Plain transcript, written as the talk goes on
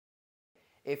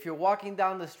if you're walking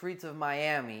down the streets of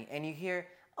Miami and you hear,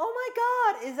 oh my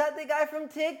God, is that the guy from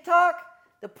TikTok?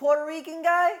 The Puerto Rican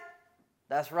guy?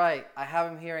 That's right. I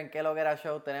have him here en Kelokera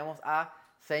Show. Tenemos a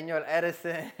Señor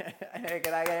Edison.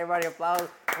 Can I get everybody applause?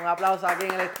 Un aplauso aquí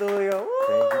en el estudio.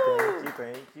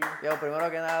 Thank you. Yo, primero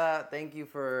que nada, thank you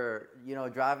for,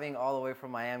 driving all the way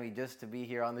from Miami just to be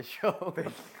here on the show.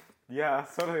 Yeah,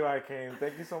 that's totally why I came.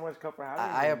 Thank you so much, Cup, for having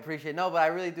me. I appreciate, but I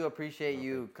really do appreciate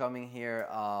you coming here.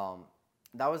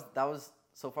 That was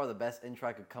so far the best intro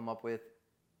I could come up with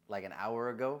like an hour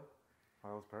ago.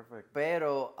 That was perfect.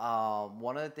 Pero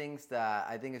one of the things that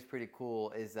I think is pretty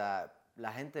cool is that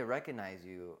la gente recognize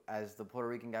you as the Puerto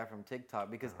Rican guy from TikTok,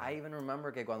 because I even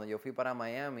remember que cuando yo fui para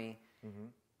Miami,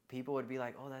 people would be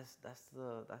like, "Oh, that's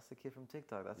the kid from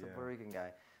TikTok. That's the Puerto Rican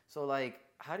guy." So like,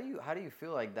 how do you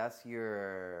feel like that's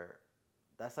your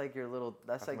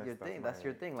thing. That's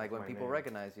your thing. Like when people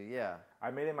recognize you, yeah.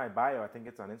 I made it my bio. I think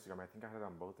it's on Instagram. I think I had it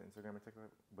on both Instagram and TikTok,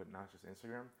 but now it's just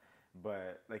Instagram.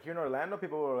 But like here in Orlando,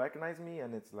 people will recognize me,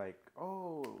 and it's like,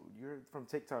 oh, you're from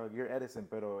TikTok, you're Edison.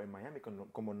 Pero in Miami,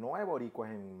 como no hay boricuas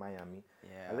en Miami,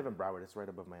 I live in Broward. It's right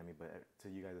above Miami, but to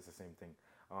you guys, it's the same thing.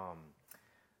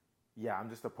 Yeah, I'm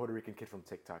just a Puerto Rican kid from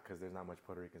TikTok because there's not much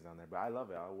Puerto Ricans down there. But I love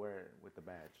it. I'll wear it with the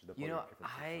badge.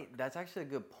 That's actually a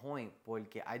good point,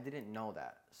 porque I didn't know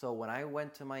that. So when I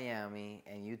went to Miami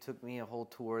and you took me a whole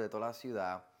tour de toda la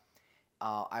ciudad,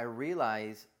 I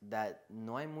realized that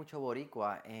no hay mucho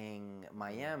boricua en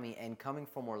Miami. And coming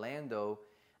from Orlando,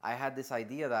 I had this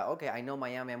idea that, okay, I know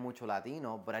Miami hay mucho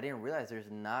Latino, but I didn't realize there's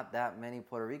not that many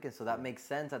Puerto Ricans. So that makes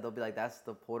sense that they'll be like, that's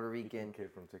the Puerto Rican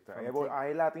kid from TikTok.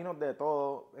 Hay latinos de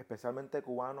todo, especialmente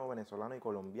cubano, venezolano y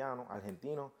colombiano,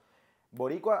 argentino.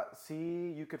 Boricua,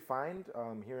 see, you could find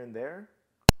here and there,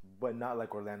 but not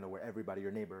like Orlando where everybody,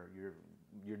 your neighbor,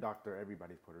 your doctor,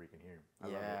 everybody's Puerto Rican here. I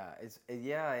love it.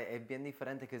 Es bien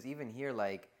diferente, because even here,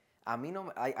 like, I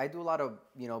do a lot of,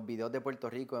 videos de Puerto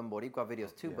Rico and Boricua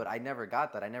videos too, but I never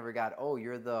got that. I never got, oh,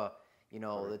 you're the,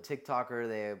 the TikToker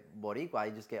de Boricua. I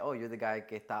just get, oh, you're the guy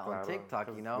que está on TikTok,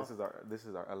 This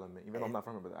is our element. Even though I'm not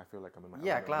from here, but I feel like I'm in my element.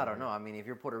 Yeah, claro, no. I mean, if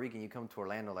you're Puerto Rican, you come to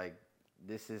Orlando, like,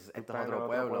 this is otro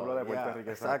pueblo. De Puerto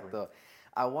Rico, exacto.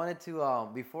 I wanted to,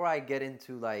 before I get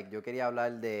into, like, yo quería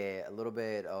hablar de a little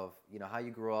bit of, how you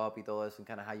grew up y todo eso, and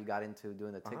kind of how you got into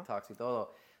doing the TikToks y todo.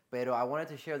 Pero I wanted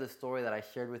to share the story that I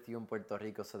shared with you in Puerto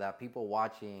Rico so that people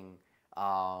watching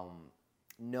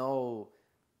know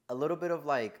a little bit of,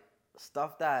 like,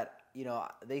 stuff that,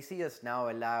 they see us now,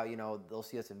 they'll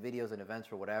see us in videos and events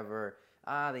or whatever.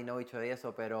 They know each other,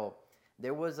 eso, pero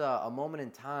there was a moment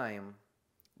in time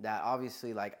that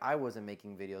obviously, like, I wasn't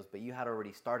making videos, but you had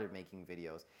already started making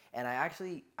videos. And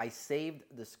I saved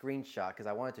the screenshot because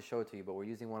I wanted to show it to you, but we're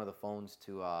using one of the phones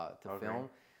to film,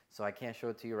 so I can't show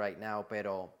it to you right now.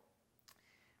 Pero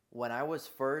when I was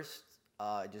first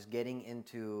just getting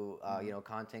into,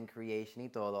 content creation y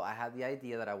todo, I had the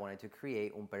idea that I wanted to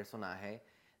create un personaje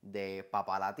de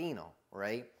Papa Latino,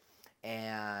 right?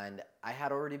 And I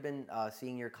had already been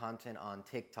seeing your content on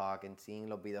TikTok and seeing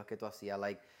los videos que tú hacías,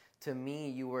 like, to me,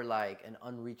 you were like an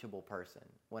unreachable person.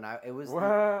 This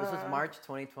was March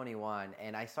 2021,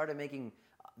 and I started making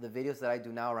the videos that I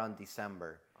do now around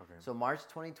December. Okay. So March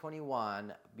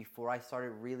 2021, before I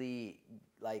started really,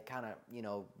 like, kind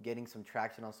of, getting some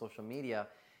traction on social media,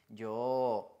 you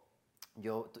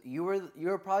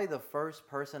were probably the first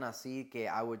person así que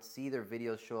I would see their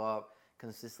videos show up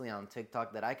consistently on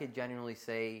TikTok that I could genuinely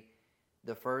say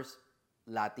the first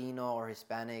Latino or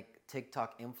Hispanic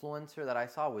TikTok influencer that I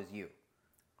saw was you.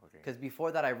 Okay. Because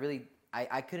before that,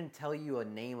 I couldn't tell you a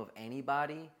name of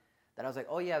anybody that I was like,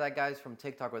 oh yeah, that guy's from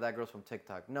TikTok or that girl's from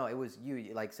TikTok. No, it was you,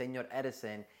 like Señor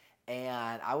Edison.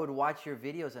 And I would watch your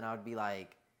videos and I would be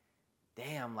like,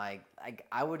 damn, like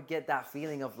I would get that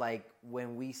feeling of, like,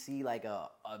 when we see, like, a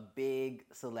big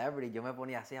celebrity, yo me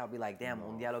ponía así, I'll be like, damn,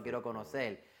 un día lo quiero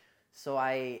conocer. So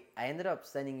I ended up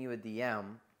sending you a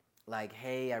DM, like,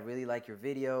 hey, I really like your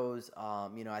videos.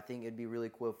 I think it'd be really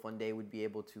cool if one day we'd be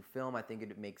able to film. I think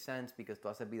it'd make sense because tú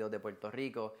haces videos de Puerto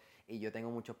Rico y yo tengo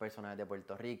muchos personajes de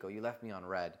Puerto Rico. You left me on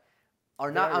red.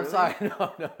 Or not, I'm sorry.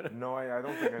 No. No, I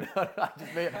don't think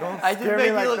I just made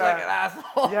you look like an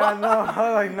asshole. Yeah,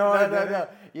 no.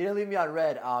 You didn't leave me on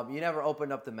red. You never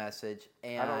opened up the message.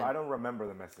 And I don't remember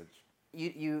the message.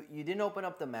 You didn't open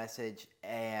up the message,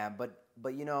 but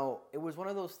it was one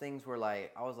of those things where,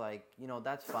 like, I was like,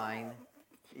 that's fine.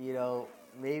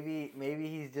 Maybe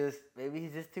he's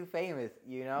just too famous,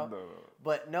 No.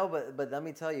 But let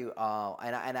me tell you,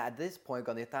 and at this point,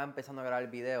 cuando yo estaba empezando a grabar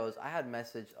videos, I had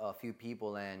messaged a few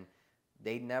people, and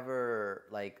they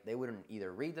wouldn't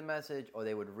either read the message or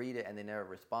they would read it and they never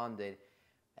responded.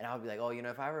 And I would be like, oh,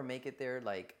 if I ever make it there,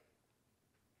 like,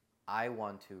 I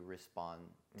want to respond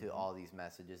to all these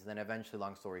messages. And then eventually,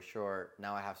 long story short,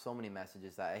 now I have so many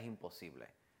messages that es imposible.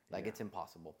 Like, it's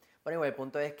impossible. But anyway, el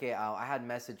punto es que I had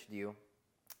messaged you,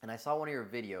 and I saw one of your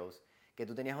videos que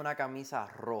tú tenías una camisa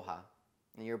roja,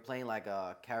 and you're playing like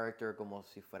a character como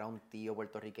si fuera un tío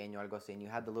puertorriqueño o algo así, and you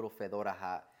had the little fedora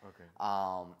hat. Okay.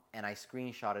 And I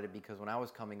screenshotted it because when I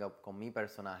was coming up con mi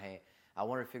personaje, I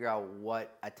wanted to figure out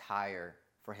what attire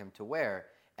for him to wear.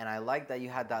 And I liked that you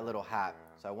had that little hat.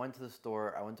 So I went to the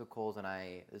store, I went to Kohl's, and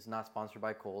this is not sponsored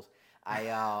by Kohl's.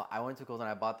 I went to Kohl's and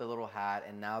I bought the little hat,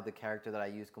 and now the character that I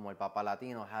use como el Papa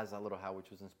Latino has that little hat,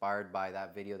 which was inspired by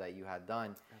that video that you had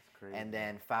done. That's crazy. And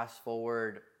then fast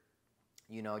forward,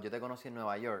 yo te conocí en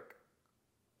Nueva York.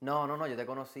 No, yo te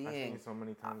conocí I've seen you so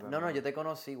many times. No, yo te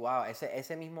conocí, wow,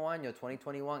 ese mismo año,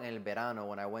 2021, en el verano,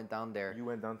 when I went down there. You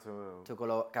went down to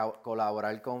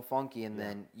Colaborar con Funky, and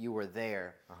then you were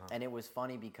there. And it was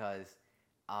funny because,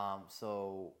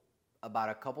 so about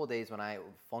a couple days when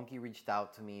Funky reached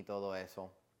out to me, todo eso,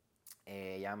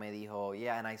 ella me dijo,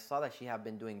 yeah, and I saw that she had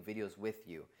been doing videos with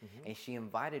you, and she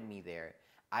invited me there.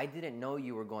 I didn't know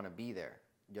you were going to be there.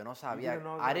 Yo no sabía.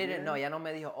 I didn't know. Ella no me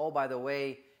dijo, oh, by the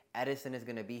way, Edison is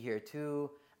going to be here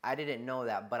too. I didn't know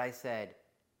that, but I said,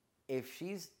 if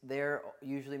she's there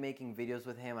usually making videos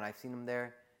with him, and I've seen him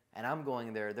there, and I'm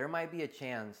going there might be a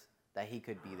chance that he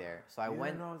could be there. So I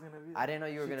went. Didn't know I was gonna be there. I didn't know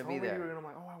you were going to be there. You were gonna, I'm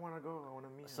like, oh, I want to go. I want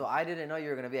to meet him. So I didn't know you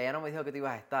were going to be there. Ella no me dijo que te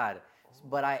ibas a estar.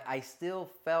 But I still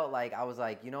felt like, I was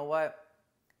like, you know what?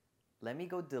 Let me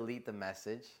go delete the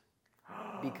message.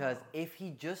 Because if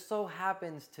he just so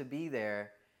happens to be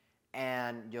there,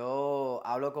 and yo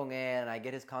hablo con él, and I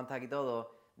get his contact y todo,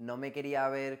 no me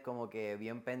quería ver como que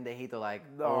bien pendejito, like,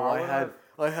 no,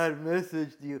 I had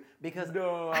messaged you, because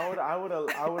no, I would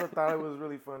have thought it was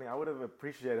really funny. I would have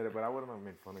appreciated it, but I wouldn't have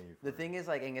made fun of you. The thing is,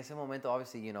 like, en ese momento,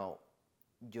 obviously,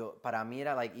 para mí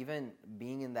era like, even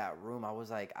being in that room, I was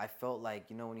like, I felt like,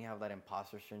 when you have that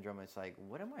imposter syndrome, it's like,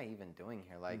 what am I even doing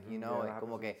here? Like,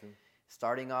 como que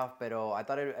starting off, pero I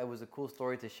thought it was a cool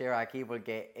story to share aquí,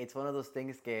 porque it's one of those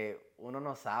things que uno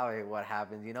no sabe what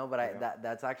happens, but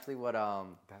that's actually what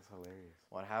that's hilarious.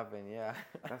 What happened, yeah.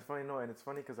 That's funny, no, and it's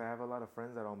funny because I have a lot of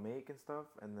friends that I'll make and stuff,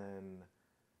 and then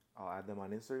I'll add them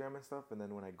on Instagram and stuff, and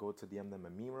then when I go to DM them a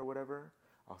meme or whatever,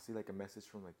 I'll see like a message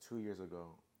from like 2 years ago.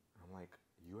 I'm like,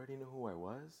 you already knew who I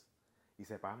was? He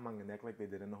said, I'm on the neck like they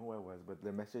didn't know who I was, but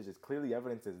the message is clearly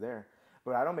evidence is there.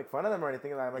 But I don't make fun of them or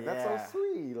anything. I'm like, that's so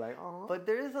sweet. Like, oh. But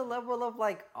there is a level of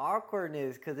like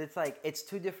awkwardness because it's like, it's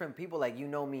two different people. Like, you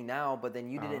know me now, but then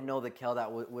you didn't know the Kel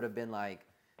that would have been like,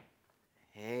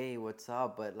 hey, what's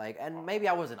up? But like, and maybe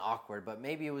I wasn't awkward, but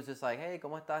maybe it was just like, hey,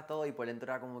 ¿cómo estás todo? Y por dentro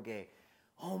era como que,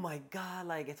 oh my God,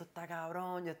 like, eso está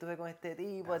cabrón. Yo estuve con este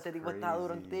tipo está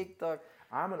duro en TikTok.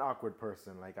 I'm an awkward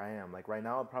person. Like, I am. Like, right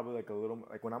now, I'm probably like a little,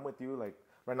 like when I'm with you, like,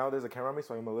 right now there's a camera on me,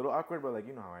 so I'm a little awkward, but like,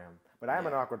 you know how I am. But I am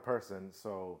an awkward person,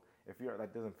 so if you're,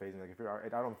 that doesn't faze me. Like, if you're, I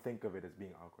don't think of it as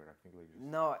being awkward. I think like just...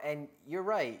 No, and you're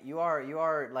right. You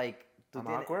are like. I'm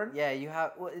awkward? Yeah, you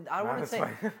have. Well, I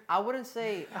wouldn't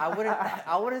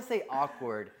say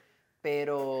awkward,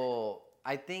 pero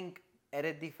I think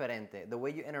eres diferente. The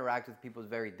way you interact with people is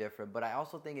very different, but I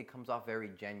also think it comes off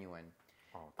very genuine.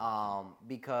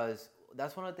 Because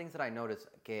that's one of the things that I noticed.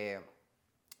 Que,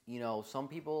 some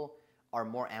people are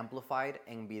more amplified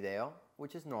en video,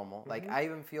 which is normal. Like, I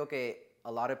even feel que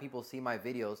a lot of people see my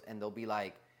videos and they'll be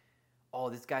like, oh,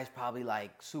 this guy's probably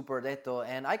like super de esto.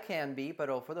 And I can be, but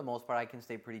for the most part, I can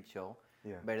stay pretty chill.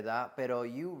 Yeah. ¿Verdad? Pero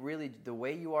you really, the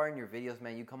way you are in your videos,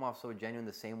 man, you come off so genuine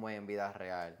the same way in vida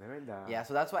real. De verdad. Yeah,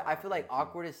 so that's why I feel like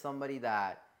awkward is somebody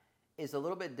that is a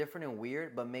little bit different and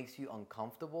weird, but makes you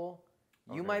uncomfortable.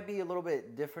 Okay. You might be a little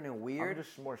bit different and weird. I'm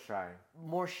just more shy.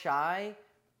 More shy,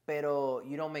 pero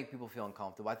you don't make people feel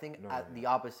uncomfortable. I think the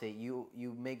opposite, you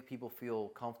make people feel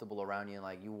comfortable around you and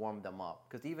like you warm them up.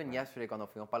 Because even yesterday cuando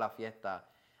fuimos para la fiesta,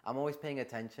 I'm always paying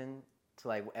attention to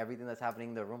like everything that's happening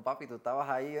in the room. Papi, tú estabas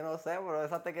ahí, yo no sé, pero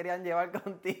esas te querían llevar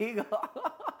contigo.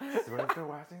 So if they're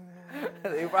watching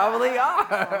this? They probably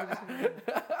are.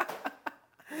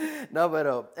 No,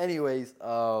 pero anyways,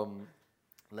 I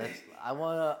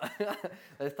wanted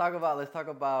to talk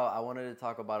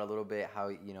about a little bit how,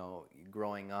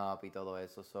 growing up y todo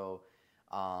eso. So,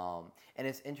 and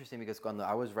it's interesting because cuando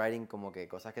I was writing como que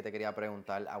cosas que te quería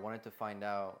preguntar, I wanted to find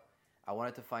out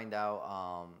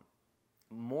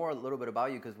more a little bit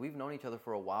about you because we've known each other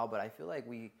for a while, but I feel like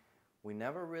we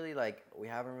never really we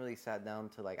haven't really sat down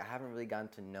to I haven't really gotten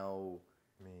to know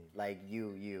me, like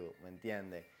you, ¿me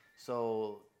entiendes?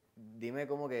 So dime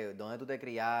como que dónde tú te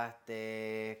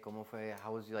criaste, cómo fue,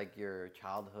 how was like your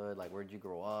childhood, like where did you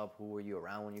grow up, who were you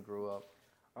around when you grew up?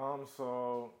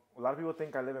 So a lot of people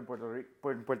think I live in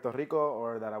Puerto Rico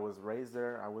or that I was raised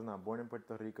there. I was not born in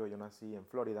Puerto Rico. Yo nací en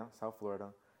Florida, South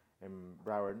Florida, in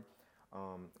Broward.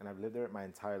 And I've lived there my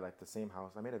entire life, the same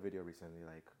house. I made a video recently,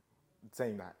 like,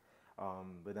 saying that.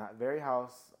 But that very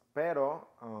house, pero,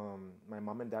 my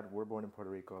mom and dad were born in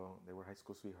Puerto Rico. They were high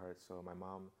school sweethearts. So my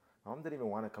mom didn't even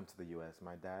want to come to the U.S.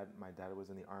 My dad was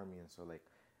in the army. And so, like,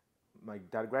 my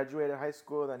dad graduated high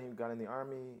school, then he got in the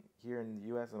army here in the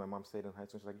U.S., and my mom stayed in high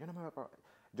school. She's like,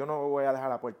 yo no voy a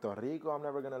dejar a Puerto Rico. I'm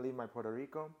never going to leave my Puerto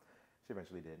Rico. She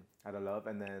eventually did, out of love.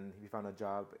 And then he found a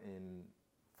job in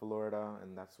Florida,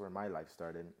 and that's where my life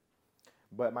started.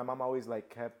 But my mom always, like,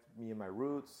 kept me in my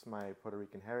roots, my Puerto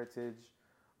Rican heritage.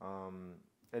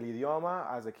 El idioma,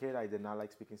 as a kid, I did not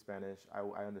like speaking Spanish.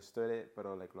 I understood it,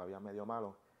 pero, like, lo había medio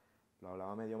malo. Lo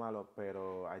hablaba medio malo,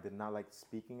 pero I did not like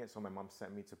speaking it, so my mom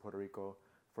sent me to Puerto Rico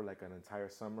for like an entire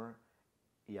summer.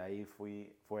 Y ahí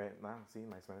sí,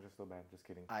 my Spanish is still bad, just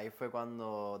kidding. Ahí fue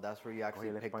cuando, that's where you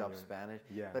actually picked up Spanish.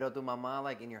 Yeah. Pero tu mamá,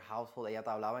 like in your household, ella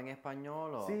te hablaba en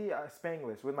español o? Sí,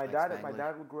 Spanglish. With my Like dad, Spanglish. my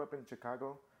dad grew up in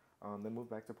Chicago, then moved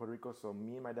back to Puerto Rico, so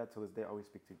me and my dad till this day always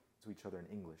speak to each other in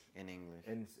English. In English.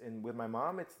 And with my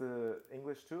mom, it's the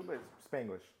English too, but it's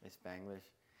Spanglish. It's Spanglish.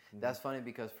 That's funny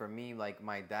because for me, like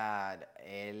my dad,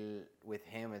 with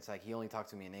him, it's like he only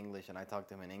talks to me in English and I talk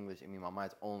to him in English, and mi mamá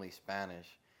it's only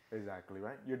Spanish. Exactly,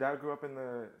 right? Your dad grew up in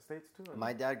the States too?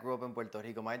 My dad grew up in Puerto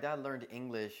Rico. My dad learned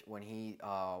English when he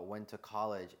went to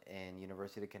college in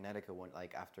University of Connecticut,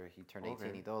 like after he turned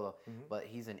 18 y todo. But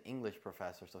he's an English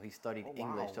professor, so he studied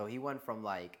English. Wow. So he went from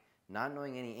like not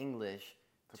knowing any English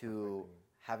to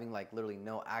having like literally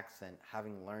no accent,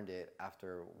 having learned it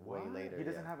after way later. He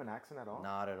doesn't have an accent at all?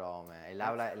 Not at all, man. Él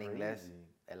habla en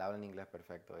inglés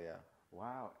perfecto, yeah.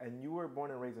 Wow. And you were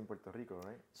born and raised in Puerto Rico,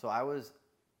 right? So I was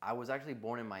actually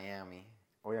born in Miami.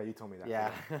 Oh yeah, you told me that.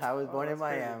 Yeah, I was born in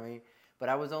Miami. Crazy. But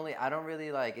I don't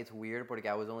really like, it's weird porque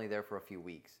I was only there for a few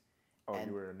weeks. Oh,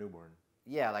 you were a newborn.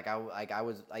 Yeah, I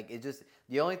was it just,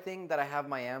 the only thing that I have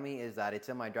Miami is that it's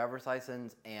in my driver's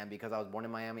license, and because I was born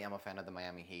in Miami, I'm a fan of the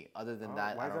Miami Heat. Other than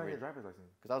that, why I is don't that on really, your driver's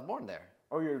license? because I was born there.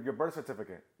 Oh, your birth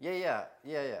certificate. Yeah.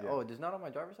 Oh, it's not on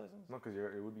my driver's license? No, because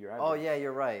it would be your address. Oh yeah,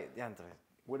 you're right. Yeah,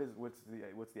 What's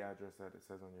the address that it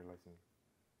says on your license?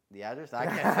 the address? I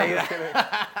can't say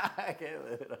that. I can't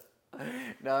live it up.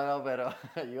 No, but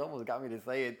you almost got me to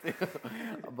say it too.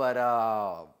 But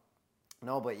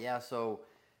yeah, so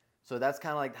that's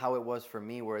kind of like how it was for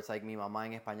me, where it's like mi mamá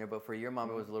en español, but for your mom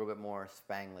it was a little bit more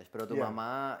Spanglish. Pero tu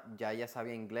mamá ya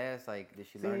sabía inglés, like did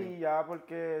she learn it? Sí, ya,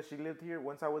 porque she lived here.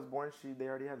 Once I was born, they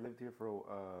already had lived here for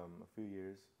a few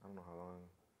years. I don't know how long.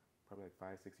 Probably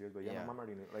like 5-6 years, but my mom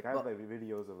already knew. Like I have like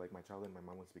videos of like my childhood, my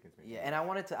mom was speaking Spanish. Yeah, and I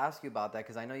wanted to ask you about that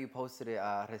because I know you posted it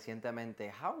recientemente.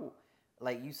 How,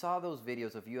 like you saw those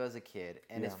videos of you as a kid,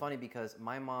 and it's funny because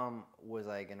my mom was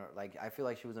like, I feel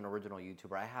like she was an original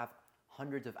YouTuber. I have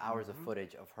hundreds of hours of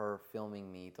footage of her filming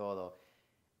me, todo.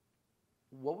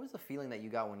 What was the feeling that you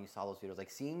got when you saw those videos?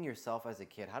 Like seeing yourself as a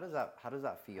kid, how does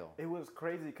that feel? It was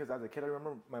crazy because as a kid, I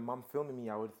remember my mom filming me.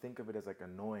 I would think of it as like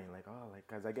annoying, like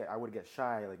because I would get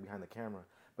shy like behind the camera.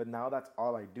 But now that's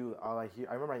all I do. All I hear.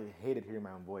 I remember I hated hearing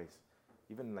my own voice.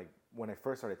 Even like when I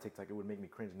first started TikTok, it would make me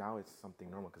cringe. Now it's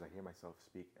something normal because I hear myself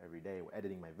speak every day,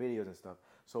 editing my videos and stuff.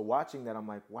 So watching that, I'm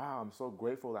like, wow, I'm so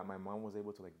grateful that my mom was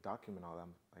able to like document all that.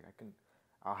 Like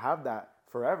I'll have that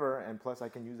forever, and plus I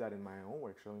can use that in my own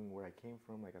work, showing where I came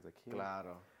from, like as a kid.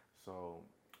 Claro. So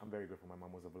I'm very grateful my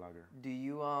mom was a vlogger. Do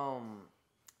you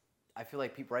I feel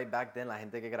like people right back then, la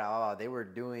gente que grababa, they were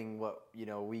doing what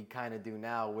we kind of do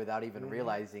now without even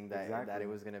realizing that that it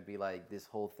was gonna be like this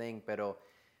whole thing. Pero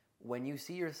when you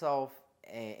see yourself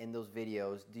in those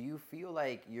videos, do you feel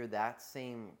like you're that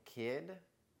same kid,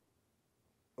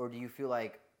 or do you feel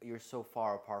like you're so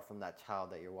far apart from that child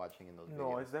that you're watching in those videos?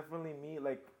 No, it's definitely me.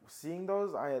 Like seeing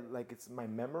those, it's my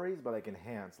memories, but like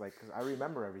enhanced. Like, cause I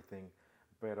remember everything,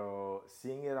 but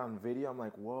seeing it on video, I'm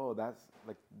like, whoa, that's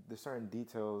like there's certain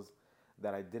details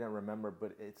that I didn't remember,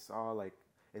 but it's all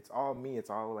me.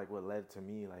 It's all like what led to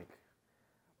me, like,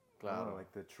 Claro.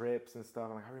 Like the trips and stuff.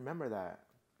 I'm like, I remember that.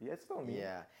 Yeah, it's still me.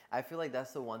 Yeah, I feel like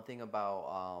that's the one thing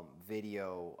about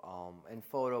video and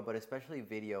photo, but especially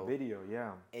video. Video,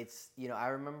 yeah. It's, I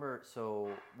remember,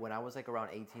 so when I was like around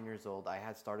 18 years old, I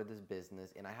had started this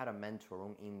business, and I had a mentor,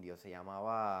 un indio, se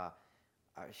llamaba,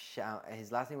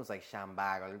 his last name was like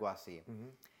Shambag, algo así.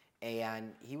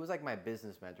 And he was like my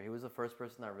business mentor. He was the first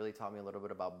person that really taught me a little bit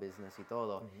about business y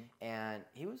todo. And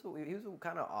he was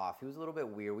kind of off. He was a little bit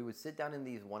weird. We would sit down in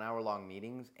these 1 hour long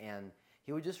meetings, and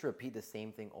he would just repeat the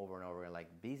same thing over and over again,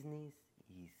 like, business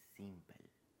is simple.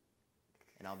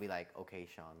 And I'll be like, okay,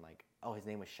 Sean, like, oh, his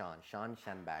name was Sean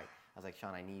Shanbag. I was like,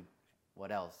 Sean, I need,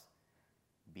 what else?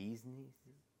 Business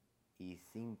is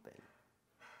simple.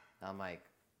 I'm like,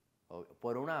 oh,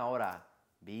 por una hora,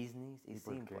 business is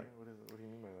simple. What do you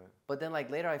mean by that? But then, like,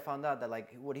 later I found out that,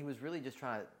 like, what he was really just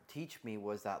trying to teach me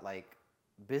was that, like,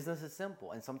 business is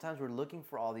simple. And sometimes we're looking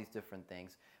for all these different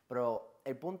things. Pero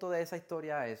el punto de esa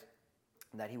historia es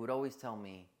that he would always tell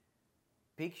me,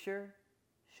 picture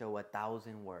show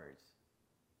 1,000 words,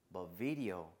 but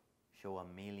video show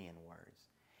 1,000,000 words.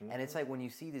 Mm-hmm. And it's like when you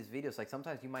see these videos, like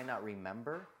sometimes you might not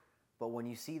remember, but when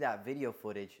you see that video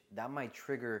footage, that might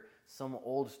trigger some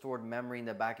old stored memory in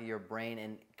the back of your brain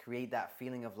and create that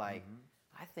feeling of like,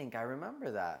 I think I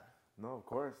remember that. No, of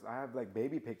course. I have like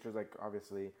baby pictures, like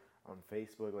obviously on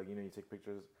Facebook, like, you know, you take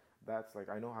pictures. That's like,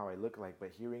 I know how I look like,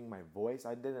 but hearing my voice,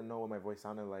 I didn't know what my voice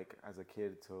sounded like as a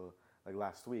kid till like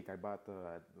last week. I bought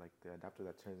the adapter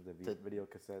that turns the video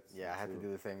cassettes. Yeah, I had to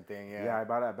do the same thing. Yeah, I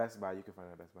bought it at Best Buy. You can find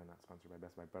it at Best Buy, not sponsored by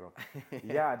Best Buy, but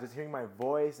yeah, just hearing my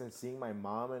voice and seeing my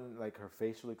mom and like her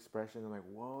facial expression, I'm like,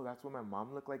 whoa, that's what my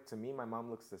mom looked like. To me, my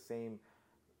mom looks the same.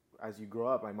 As you grow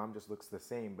up, my mom just looks the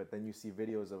same, but then you see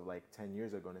videos of like 10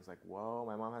 years ago and it's like, whoa,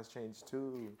 my mom has changed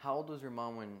too. How old was your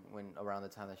mom when around the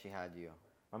time that she had you?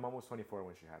 My mom was 24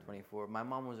 when she had me. 24. My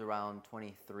mom was around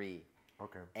 23.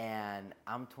 Okay. And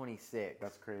I'm 26.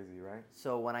 That's crazy, right?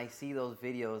 So when I see those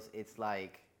videos, it's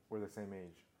like... We're the same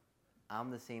age.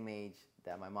 I'm the same age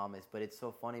that my mom is, but it's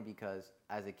so funny because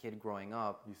as a kid growing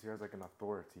up... You see her as like an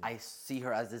authority. I see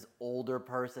her as this older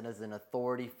person, as an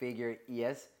authority figure.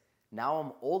 Yes, now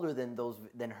I'm older than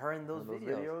her in those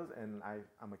videos. And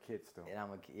I'm a kid still.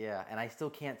 And and I still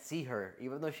can't see her.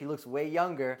 Even though she looks way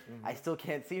younger, I still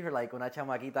can't see her like una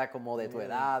chamaquita como de tu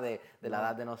edad, de la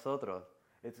edad de nosotros.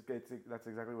 That's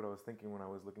exactly what I was thinking when I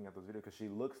was looking at those videos, because she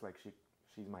looks like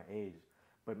she's my age,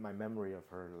 but my memory of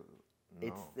her,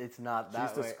 no. It's not that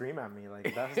way. She used to scream at me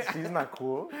like, she's not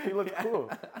cool. She looks cool.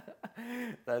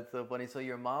 That's so funny. So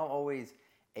your mom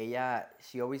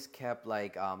she always kept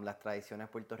like las tradiciones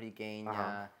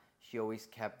puertorriqueñas. She always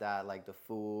kept that, like the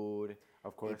food.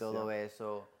 Of course, y todo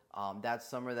eso. That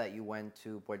summer that you went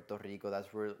to Puerto Rico, that's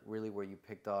really where you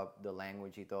picked up the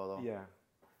language y todo. Yeah.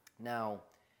 Now,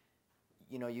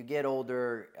 you know, you get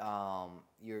older,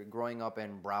 you're growing up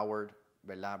in Broward,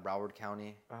 ¿verdad? Broward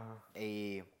County.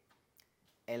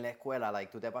 En la escuela,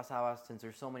 like, tú te pasabas, since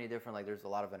there's so many different, like, there's a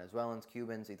lot of Venezuelans,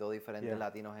 Cubans, y todo diferentes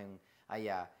Latinos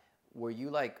allá. Were you,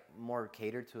 like, more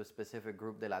catered to a specific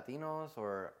group de Latinos,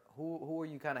 or who were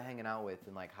you kind of hanging out with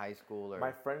in, like, high school? Or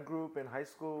my friend group in high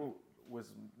school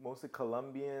was mostly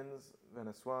Colombians,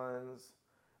 Venezuelans,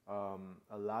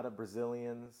 a lot of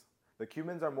Brazilians. The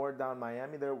Cubans are more down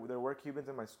Miami. There were Cubans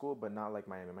in my school, but not like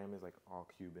Miami. Miami is like all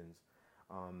Cubans.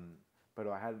 But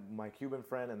I had my Cuban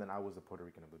friend, and then I was the Puerto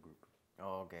Rican of the group.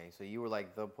 Oh, okay. So you were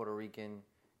like the Puerto Rican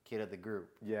kid of the group.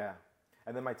 Yeah.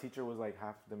 And then my teacher was like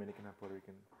half Dominican, half Puerto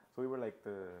Rican. So we were like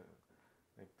the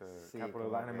capital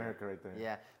of Latin America right there.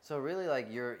 Yeah. So really,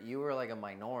 like you were like a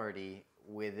minority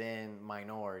within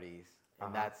minorities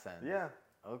in that sense. Yeah.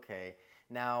 Okay.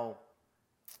 Now,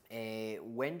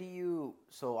 when do you?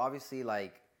 So obviously,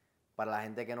 like, para la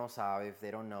gente que no sabe, if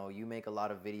they don't know, you make a lot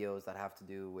of videos that have to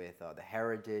do with the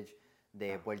heritage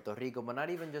de Puerto Rico, but not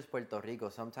even just Puerto Rico.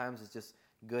 Sometimes it's just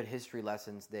good history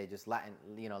lessons de just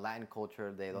Latin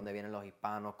culture, de donde vienen los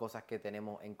hispanos, cosas que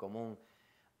tenemos en común.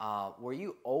 Were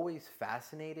you always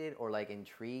fascinated or like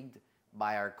intrigued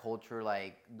by our culture?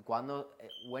 Like,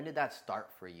 when did that start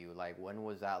for you? Like, when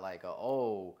was that like,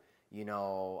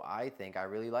 I think I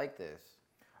really like this?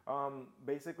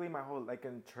 Basically my whole, like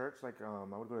in church, like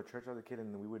I would go to church as a kid,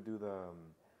 and we would do the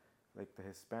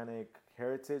Hispanic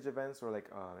heritage events, or like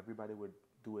everybody would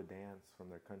do a dance from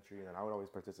their country, and I would always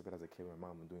participate as a kid with my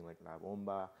mom doing like la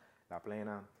bomba, la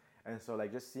plena. And so,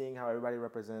 like, just seeing how everybody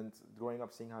represents, growing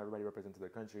up, seeing how everybody represents their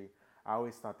country, I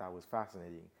always thought that was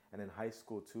fascinating. And in high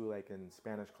school, too, like in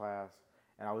Spanish class,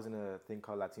 and I was in a thing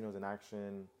called Latinos in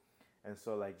Action. And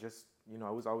so, like, just, I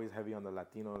was always heavy on the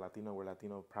we're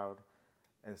Latino proud.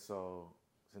 And so,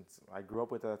 since I grew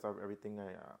up with that, that's everything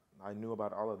I knew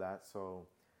about all of that. So,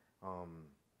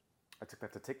 I took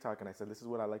that to TikTok, and I said, this is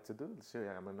what I like to do. Sure,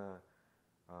 I'm going to...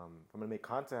 if I'm gonna make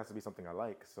content, it has to be something I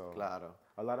like. So claro.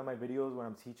 A lot of my videos when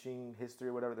I'm teaching history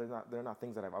or whatever, they're not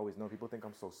things that I've always known. People think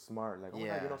I'm so smart, like, oh my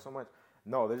God, you know so much.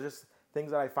 No, they're just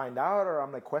things that I find out, or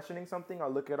I'm like questioning something. I'll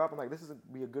look it up. I'm like, this is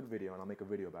be a good video, and I'll make a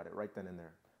video about it right then and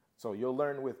there. So you'll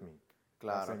learn with me.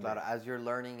 Claro. As you're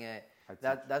learning it,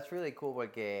 that's really cool.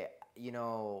 Porque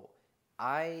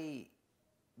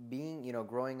being,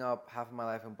 growing up half of my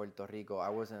life in Puerto Rico, I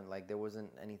wasn't like, there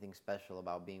wasn't anything special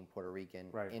about being Puerto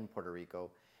Rican in Puerto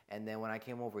Rico. And then when I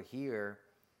came over here,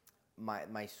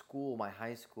 my school, my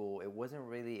high school, it wasn't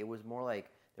really, it was more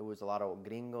like there was a lot of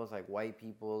gringos, like white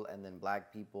people, and then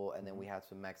black people, and then we had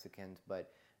some Mexicans,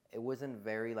 but it wasn't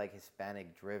very like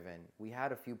Hispanic driven. We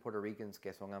had a few Puerto Ricans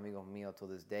que son amigos míos till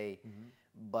this day,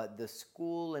 but the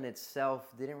school in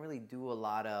itself didn't really do a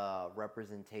lot of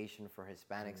representation for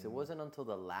Hispanics. It wasn't until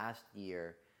the last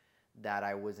year that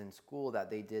I was in school that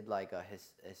they did like a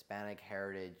Hispanic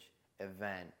heritage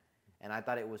event, and I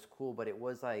thought it was cool, but it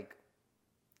was like,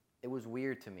 it was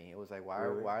weird to me. It was like, why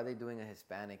are they doing a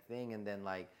Hispanic thing? And then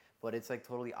like, but it's like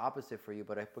totally opposite for you.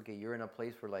 But I forget, you're in a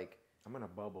place where like, I'm in a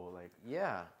bubble. Like,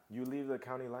 yeah, you leave the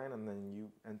county line and then you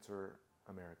enter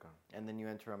America. And then you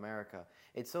enter America.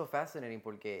 It's so fascinating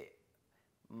porque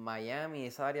Miami,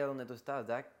 esa área donde tú estás,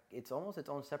 that it's almost its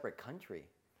own separate country.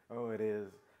 Oh, it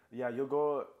is. Yeah, you'll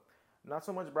go. Not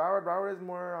so much Broward. Broward is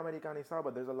more Americanizado,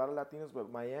 but there's a lot of Latinos.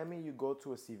 But Miami, you go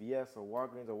to a CVS, a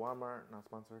Walgreens, a Walmart, not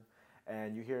sponsored,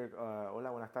 and you hear,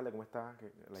 "Hola, buenas tardes, ¿cómo está?"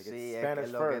 Like Sí, it's Spanish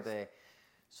es lo first. que te...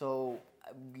 So,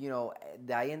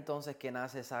 de ahí entonces que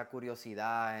nace esa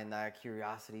curiosidad and that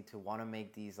curiosity to want to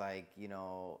make these like,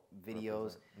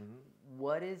 videos.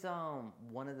 What is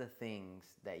one of the things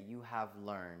that you have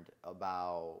learned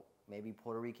about maybe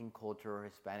Puerto Rican culture or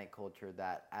Hispanic culture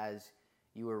that as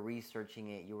you were researching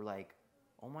it, you were like,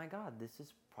 oh my God, this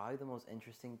is probably the most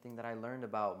interesting thing that I learned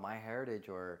about my heritage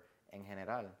or en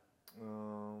general?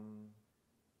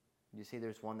 You see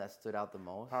there's one that stood out the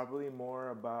most? Probably more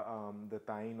about the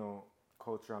Taino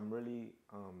culture. I'm really,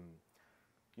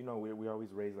 we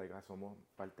always raise like, somos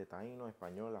parte Taino,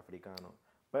 Español, Africano.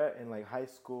 But in like high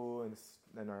school and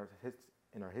in our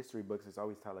history books, it's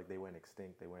always taught like they went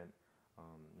extinct. They went,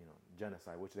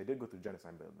 genocide, which they did go through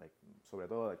genocide, but like, sobre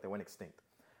todo, like they went extinct.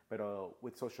 But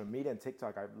with social media and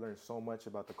TikTok, I've learned so much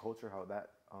about the culture, how that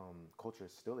culture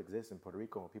still exists in Puerto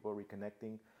Rico. People are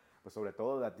reconnecting. But sobre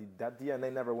todo, that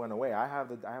DNA never went away. I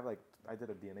did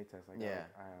a DNA test. I got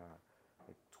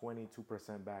like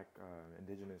 22% back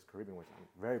indigenous Caribbean, which I'm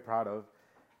very proud of.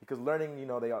 Because learning,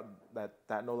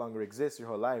 that no longer exists your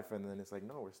whole life. And then it's like,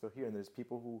 no, we're still here. And there's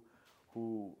people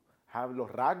who have los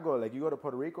rasgos. Like you go to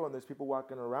Puerto Rico and there's people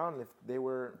walking around. If they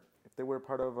were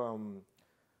part of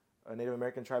a Native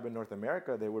American tribe in North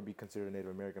America, they would be considered Native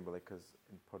American. But like, because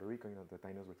in Puerto Rico, the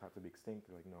Tainos were taught to be extinct.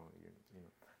 They're like, no,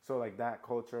 So like that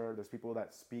culture, there's people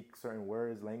that speak certain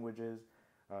words, languages,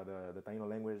 the Taino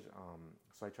language.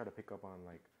 So I try to pick up on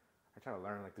like, I try to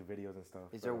learn like the videos and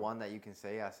stuff. Is there one that you can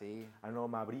say así? I know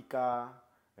Mabrica.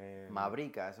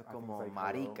 Mabrica, eso es como like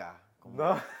marica. Como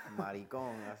no.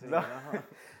 Maricón, así. No.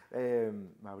 ¿No?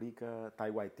 Mabrica,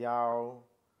 Taiwaiteao.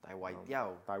 Está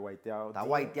guaiteado. Está guaiteado. Está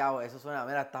guaiteado. Eso suena,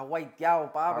 mira, está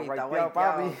guaiteado, papi. Está guaiteado, guaiteado.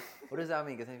 papi. What does that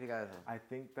mean? ¿Qué significa eso? I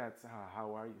think that's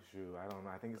how are you? Shoot, I don't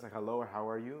know. I think it's like hello or how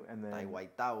are you? And then Está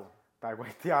guaiteado. Está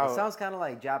guaiteado. It sounds kind of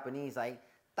like Japanese, like,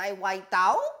 está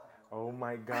guaiteado? Oh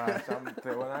my gosh.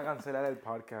 Te van a cancelar el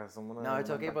podcast. No, it's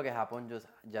okay because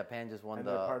Japan just won and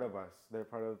the... they're part of us.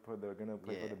 They're going to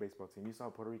play for the baseball team. You saw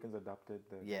Puerto Ricans adopted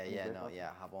the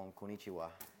Japón, konnichiwa.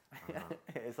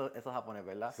 Eso es japonés,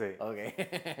 ¿verdad? Sí. Okay.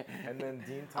 And then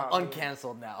Dean taught I'm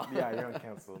uncanceled now. Yeah, you're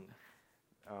uncanceled.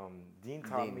 Dean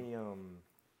taught me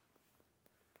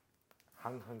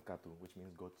Hanhankatu, which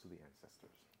means go to the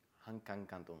ancestors.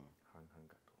 Hanhankatun.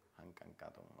 Hanhankatu.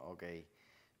 Hanhankatun. Okay.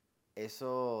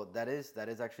 Eso, that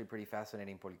is actually pretty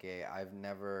fascinating porque I've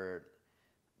never,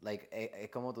 like,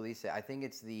 como tú dices, I think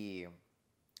it's the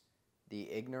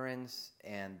ignorance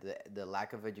and the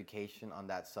lack of education on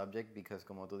that subject because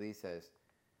como tú dices,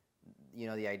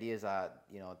 the idea is that,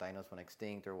 Tainos went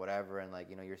extinct or whatever, and like,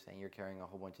 you're saying you're carrying a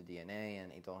whole bunch of DNA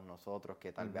and todos nosotros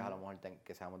que tal vez a lo mejor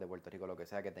que seamos de Puerto Rico, lo que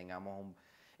sea, que tengamos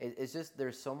it's just,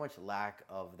 there's so much lack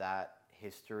of that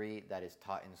history that is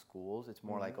taught in schools. It's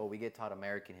more like, we get taught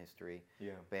American history,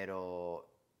 pero,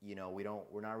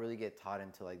 we're not really get taught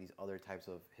into like these other types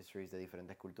of histories de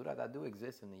diferentes culturas that do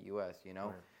exist in the U.S.,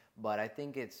 Right. But I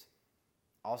think it's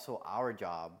also our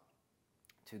job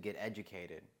to get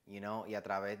educated, y a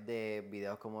través de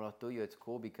videos como los tuyos, it's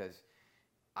cool because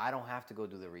I don't have to go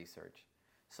do the research.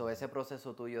 So ese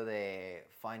proceso tuyo de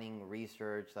finding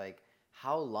research, like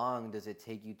how long does it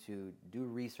take you to do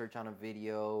research on a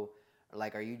video?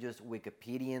 Like, are you just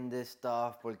Wikipediaing this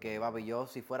stuff? Porque, papi,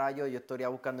 si fuera yo estaría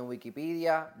buscando en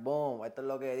Wikipedia. Boom, esto es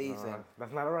lo que dicen. No,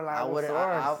 that's not a reliable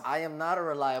source. I am not a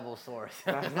reliable source.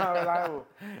 That's not reliable.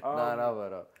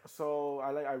 Pero. So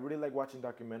I really like watching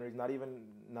documentaries.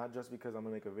 Not just because I'm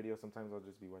gonna make a video. Sometimes I'll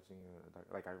just be watching.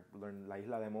 Like I learned La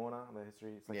Isla de Mona, the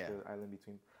history. It's like the island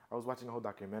between. I was watching a whole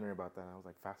documentary about that. And I was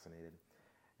like fascinated.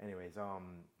 Anyways,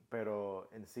 pero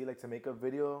in sí, like to make a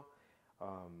video,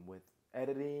 with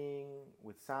editing,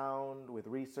 with sound, with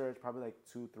research, probably like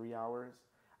 2-3 hours.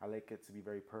 I like it to be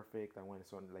very perfect. I want it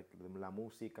so like la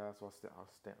música, so I'll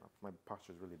stand up. My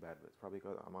posture is really bad, but it's probably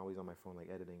because I'm always on my phone, like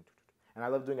editing. And I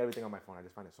love doing everything on my phone. I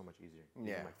just find it so much easier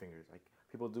using my fingers. Like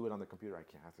people do it on the computer, I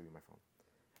can't. It has to be my phone.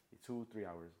 2-3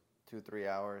 hours. 2-3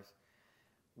 hours.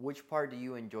 Which part do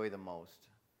you enjoy the most?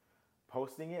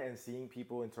 Posting it and seeing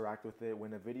people interact with it.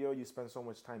 When a video you spend so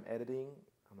much time editing,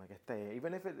 I'm like,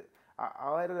 even if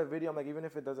I'll edit a video. I'm like, even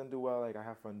if it doesn't do well, like I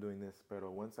have fun doing this. But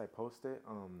once I post it,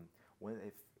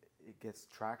 if it gets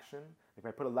traction, if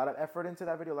I put a lot of effort into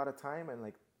that video, a lot of time, and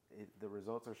like the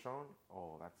results are shown,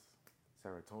 oh, that's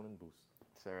serotonin boost.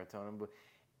 Serotonin boost.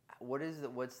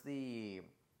 What's the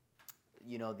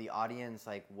the audience,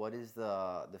 like, what is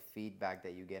the feedback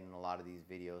that you get in a lot of these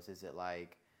videos? Is it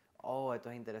like, oh, esto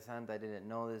es interesante, I didn't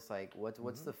know this? Like,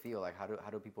 what's the feel? Like, how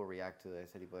do people react to this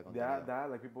tipo de contenido?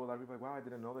 That like a lot of people like, wow, I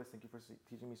didn't know this. Thank you for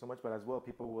teaching me so much. But as well,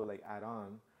 people will like add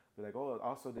on, be like, oh,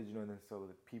 also did you know? And then so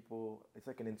the people, it's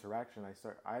like an interaction.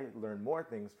 I learn more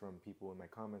things from people in my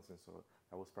comments, and so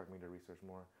that will spark me to research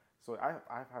more. So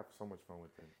I've had so much fun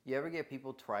with it. You ever get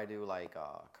people try to like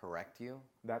correct you?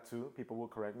 That too. People will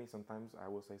correct me. Sometimes I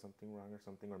will say something wrong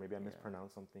or maybe I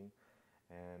mispronounce something.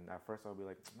 And at first I'll be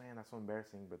like, man, that's so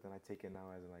embarrassing. But then I take it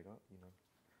now as like, oh,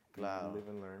 Claro. live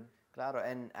and learn. Claro,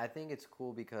 and I think it's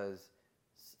cool because,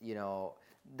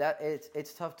 that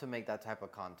it's tough to make that type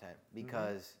of content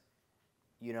because,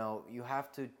 you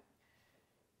have to.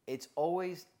 It's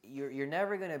always you're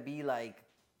never gonna be like,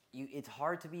 it's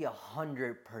hard to be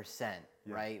 100%,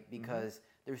 right? Because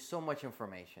there's so much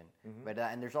information,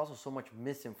 and there's also so much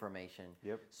misinformation.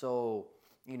 Yep. So,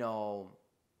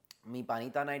 mi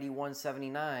panita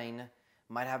 9179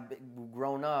 might have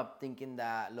grown up thinking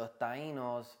that los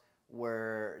taínos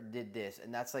did this,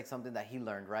 and that's like something that he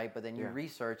learned, right? But then you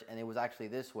research, and it was actually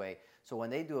this way. So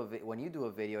when you do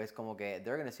a video, it's como que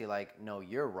they're gonna see like, no,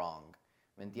 you're wrong,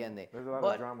 ¿me entiende? There's a lot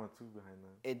of drama too behind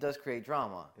that. It does create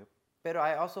drama. Yep. But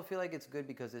I also feel like it's good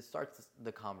because it starts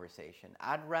the conversation.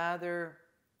 I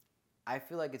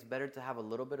feel like it's better to have a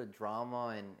little bit of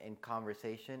drama and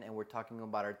conversation, and we're talking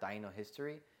about our Taino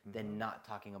history than not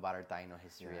talking about our Taino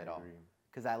history at all.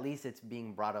 Because at least it's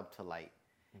being brought up to light.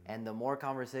 And the more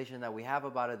conversation that we have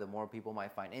about it, the more people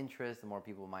might find interest, the more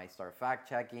people might start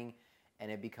fact-checking,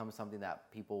 and it becomes something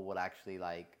that people would actually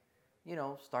like,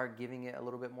 start giving it a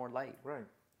little bit more light. Right.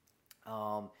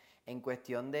 En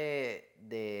cuestión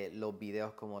de los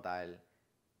videos como tal,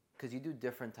 because you do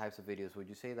different types of videos, would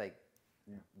you say like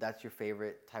that's your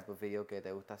favorite type of video que te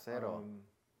gusta hacer?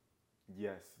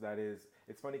 Yes, that is.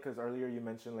 It's funny because earlier you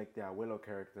mentioned like the abuelo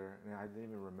character, and I didn't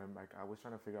even remember. Like, I was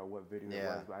trying to figure out what video it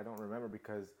was, but I don't remember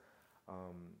because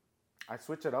I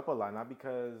switch it up a lot, not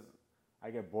because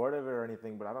I get bored of it or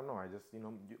anything, but I don't know. I just,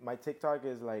 my TikTok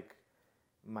is like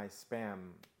my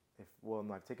spam.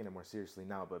 I've taken it more seriously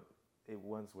now, but it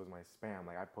once was my spam.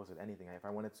 Like I posted anything. If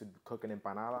I wanted to cook an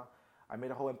empanada, I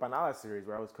made a whole empanada series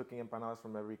where I was cooking empanadas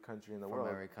from every country in the world.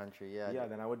 From every country, yeah. Yeah,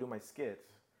 then I would do my skits.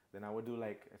 Then I would do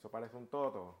like, eso parece un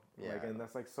toto. Yeah. Like, and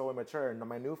that's like so immature. And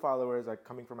my new followers are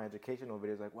coming from my educational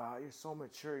videos like, wow, you're so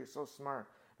mature, you're so smart.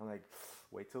 I'm like,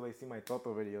 wait till they see my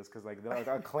toto videos. Because like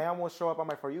a clam will show up on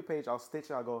my For You page. I'll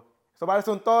stitch it. I'll go, eso parece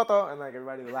un toto. And like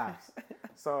everybody laughs.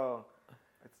 So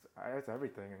it's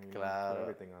everything. Claro. Put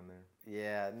everything on there.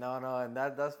 Yeah, no, and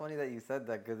that's funny that you said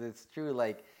that because it's true.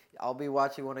 Like, I'll be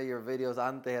watching one of your videos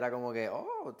antes, era como que,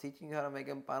 oh, teaching you how to make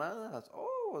empanadas.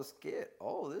 Oh, a skit.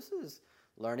 Oh, this is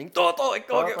learning todo.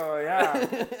 Yeah.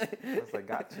 It's like,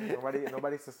 gotcha.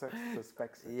 Nobody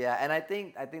suspects it. Yeah, and I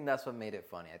think that's what made it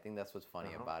funny. I think that's what's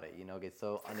funny about it. It's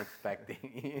so unexpected.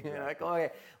 Como que,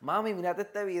 mami, mirate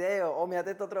este video. Oh, mirate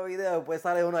este otro video. Después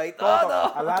sale uno ahí,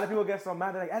 todo. A lot of people get so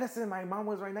mad. They're like, Edison, my mom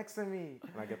was right next to me.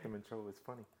 And I get them in trouble. It's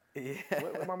funny. Yeah.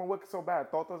 Mama, what's so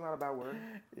bad? Toto's not a bad word.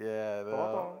 Yeah.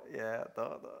 Toto. Yeah,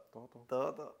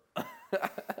 toto.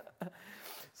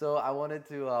 So I wanted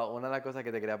to, una de las cosas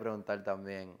que te quería preguntar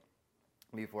también,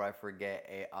 before I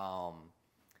forget,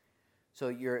 so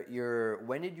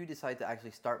when did you decide to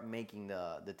actually start making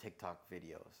the TikTok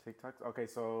videos? TikToks? Okay,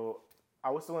 so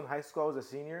I was still in high school. I was a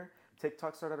senior.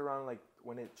 TikTok started around like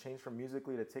when it changed from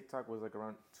Musical.ly to TikTok was like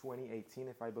around 2018,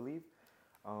 if I believe.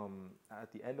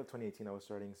 At the end of 2018, I was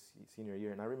starting senior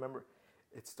year, and I remember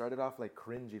it started off like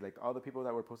cringy. Like all the people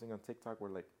that were posting on TikTok were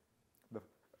like the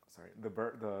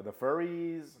the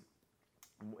furries.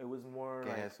 It was more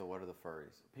Okay, like so what are the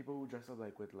furries? people who dress up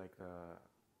like with like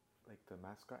the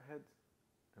mascot heads.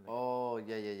 And, like, Oh,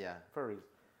 yeah. furries,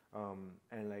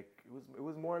 and like it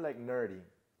was more like nerdy.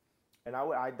 And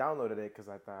I downloaded it because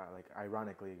I thought, like,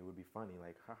 ironically, it would be funny.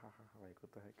 Like, ha ha ha, like,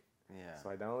 what the heck? Yeah. So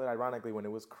I downloaded it ironically when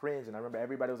it was cringe. And I remember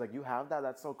everybody was like, you have that?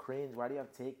 That's so cringe. Why do you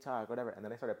have TikTok? Whatever. And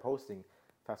then I started posting.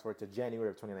 Fast forward to January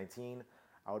of 2019.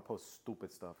 I would post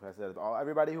stupid stuff. I said,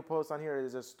 everybody who posts on here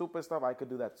is just stupid stuff. I could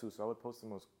do that too. So I would post the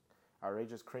most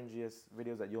outrageous, cringiest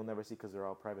videos that you'll never see because they're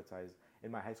all privatized.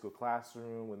 In my high school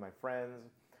classroom with my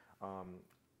friends.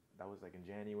 That was like in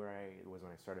January. It was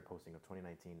when I started posting of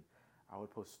 2019. I would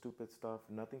post stupid stuff,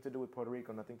 nothing to do with Puerto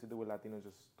Rico, nothing to do with Latinos,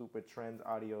 just stupid trends,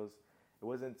 audios. It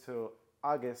wasn't until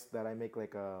August that I make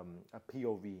like a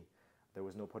POV. There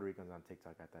was no Puerto Ricans on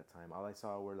TikTok at that time. All I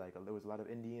saw were like, there was a lot of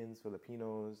Indians,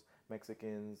 Filipinos,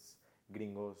 Mexicans,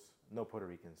 gringos, no Puerto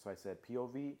Ricans. So I said,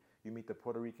 POV, you meet the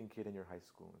Puerto Rican kid in your high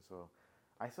school. And so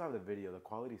I still have the video. The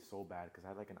quality is so bad because I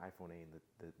had like an iPhone 8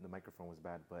 and the microphone was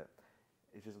bad. But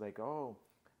it's just like, oh,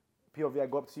 POV, I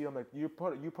go up to you. I'm like, you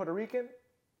Puerto Rican?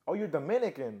 Oh, you're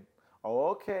Dominican. Oh,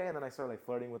 okay. And then I started like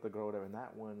flirting with the girl, whatever. And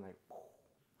that one, like,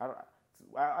 I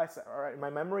all right. In my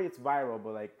memory, it's viral,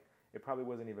 but like, it probably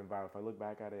wasn't even viral. If I look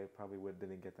back at it, it probably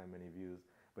didn't get that many views.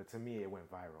 But to me, it went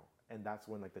viral. And that's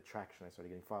when like the traction, I started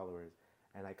getting followers.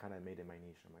 And I kind of made it my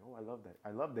niche. I'm like, oh, I love that.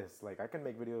 I love this. Like, I can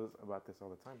make videos about this all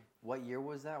the time. What year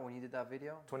was that when you did that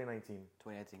video? 2019.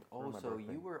 2019. Oh, so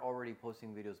birthday. you were already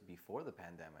posting videos before the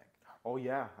pandemic. Oh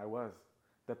yeah, I was.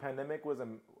 The pandemic was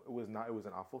an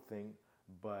awful thing,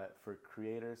 but for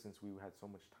creators, since we had so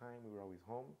much time, we were always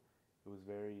home. It was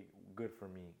very good for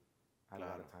me. I had a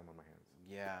lot of time on my hands.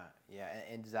 Yeah.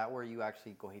 And is that where you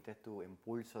actually cogiste tu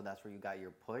impulso? That's where you got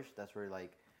your push? That's where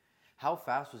like, how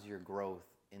fast was your growth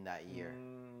in that year?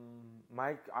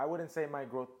 I wouldn't say my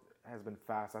growth has been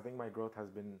fast. I think my growth has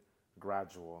been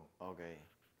gradual. Okay.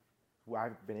 Well,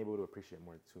 I've been able to appreciate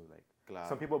more too. Like, Claro.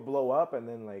 some people blow up and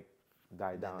then like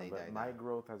die Then down, they but die my down.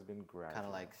 growth has been gradual. Kind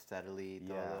of like steadily.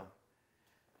 Yeah. Todo.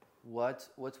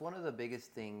 What's one of the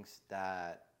biggest things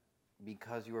that,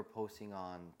 because you were posting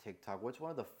on TikTok, what's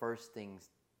one of the first things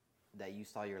that you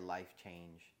saw your life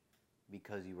change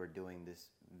because you were doing this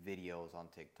videos on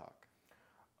TikTok?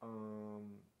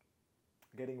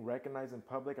 Getting recognized in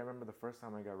public. I remember the first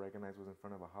time I got recognized was in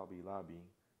front of a Hobby Lobby.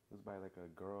 It was by like a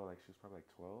girl, like she was probably like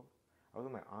 12. I was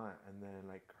with my aunt, and then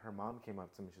like her mom came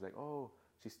up to me. She's like, oh,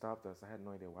 she stopped us. I had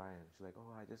no idea why. And she's like,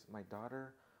 oh, my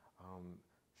daughter,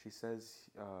 she says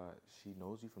she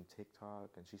knows you from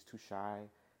TikTok and she's too shy.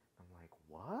 I'm like,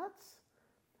 what?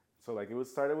 So like it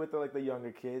started with the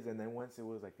younger kids, and then once it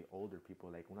was like the older people,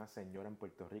 like una señora en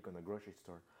Puerto Rico in the grocery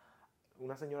store.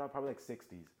 Una señora probably like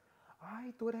 60s.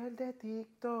 Ay, tú eres el de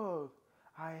TikTok.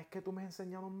 Ay, es que tú me has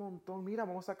enseñado un montón. Mira,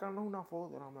 vamos a sacarnos una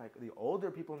foto. And I'm like, the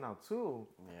older people now too.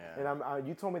 Yeah. And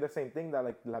you told me the same thing, that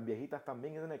like las viejitas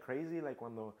también, isn't it crazy? Like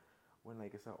when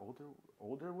like it's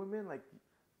older women, like,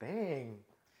 dang.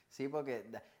 Sí, porque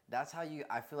that's how you,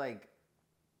 I feel like,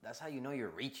 that's how you know you're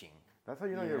reaching. That's how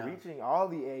you know you're reaching all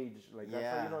the age. Like, that's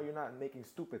how Yeah. you know you're not making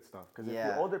stupid stuff. Because it's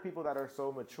Yeah. the older people that are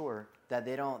so mature. That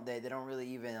they don't really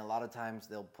even, a lot of times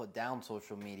they'll put down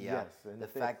social media. Yes, and the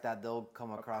if they fact that they'll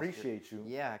come across appreciate you.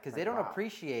 Yeah, because Like, they don't wow.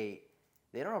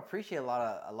 appreciate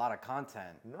a lot of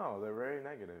content. No, they're very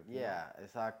negative. you Yeah,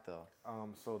 exacto. know?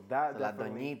 So that La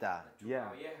definitely. doñita. Yeah.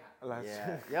 Las-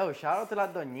 Yeah. Yo, shout out to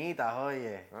las doñitas,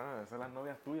 oye. Ah, esas son las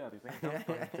novias tuyas. Dicen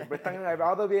que siempre están en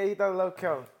all the viejitas love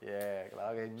count. Yeah,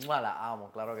 claro que ¡mua! La amo,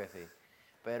 claro que sí.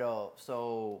 Pero,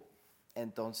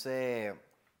 entonces,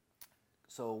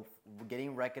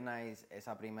 getting recognized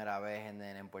esa primera vez, and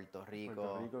then en Puerto Rico.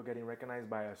 Puerto Rico getting recognized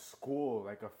by a school,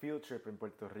 like a field trip in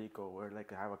Puerto Rico, where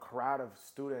like I have a crowd of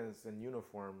students in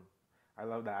uniform. I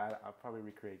love that. I'll probably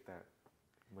recreate that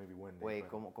maybe one day. Wait,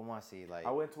 but- ¿cómo así? Like,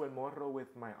 I went to El Morro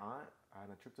with my aunt on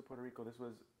a trip to Puerto Rico. This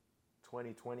was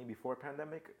 2020, before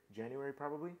pandemic, January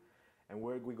probably. And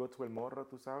we go to El Morro,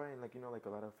 tú sabes, and like, you know, like a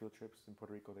lot of field trips in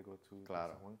Puerto Rico, they go to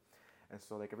Claro. San Juan. And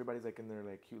so like everybody's like in their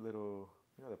like cute little,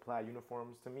 you know, the plaid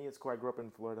uniforms. To me, it's cool. I grew up in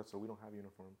Florida, so we don't have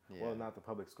uniform. Yeah. Well, not the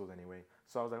public schools anyway.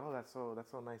 So I was like, oh, that's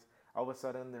so nice. All of a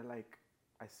sudden, they're like,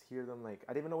 I hear them like,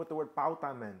 I didn't even know what the word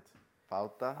pauta meant.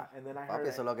 pauta. And then I Papi, heard,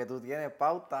 eso es lo que tú tienes,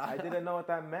 pauta. I didn't know what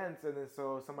that meant. And then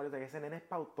so somebody's like, ese nene es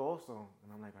pautoso.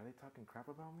 And I'm like, are they talking crap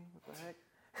about me? What the heck?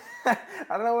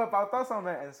 I don't know what pautoso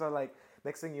meant. And so like,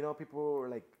 next thing you know, people were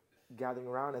like gathering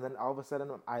around. And then all of a sudden,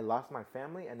 I lost my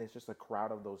family. And it's just a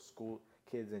crowd of those school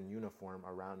kids in uniform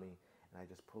around me. and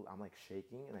I'm like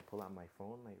shaking, and I pull out my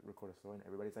phone, like record a story, and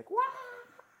everybody's like, wow,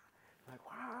 I'm like,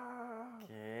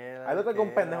 wow. I look like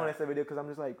un pendejo in this video because I'm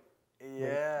just like,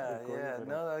 yeah,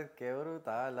 no, qué brutal.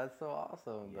 That's so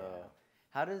awesome, though.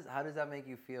 How does that make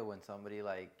you feel when somebody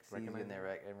like sees you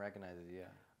and recognizes you?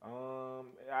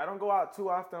 I don't go out too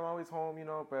often. I'm always home, you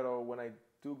know. But when I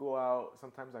do go out,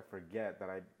 sometimes I forget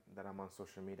that I'm on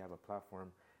social media, have a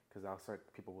platform, because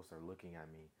people will start looking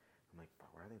at me. I'm like,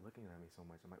 why are they looking at me so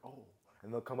much? I'm like, oh,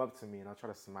 and they'll come up to me, and I'll try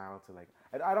to smile to like.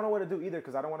 I don't know what to do either,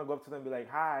 because I don't want to go up to them and be like,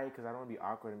 hi, because I don't want to be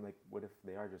awkward. I'm like, what if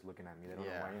they are just looking at me? They don't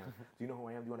know who I am. Do you know who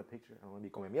I am? Do you want a picture? I don't want to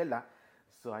be come mierda.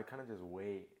 So I kind of just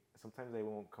wait. Sometimes they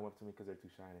won't come up to me because they're too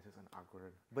shy, and it's just an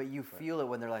awkward. But you feel it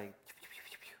when they're like.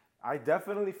 I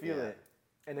definitely feel it.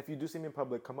 And if you do see me in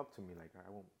public, come up to me. Like, I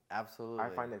won't. Absolutely. I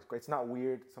find it's great. It's not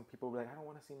weird. Some people will be like, I don't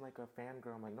want to seem like a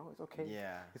fangirl. I'm like, no, it's okay.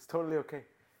 Yeah. It's totally okay.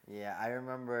 Yeah, I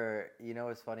remember,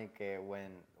 it's funny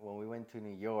when we went to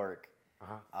New York,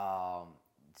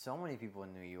 so many people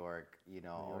in New York,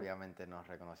 obviamente nos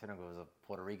reconocieron because it was a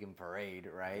Puerto Rican parade,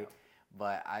 right? Yeah.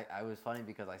 But I was funny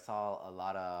because I saw a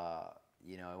lot of,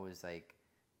 it was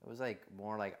like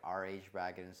more like our age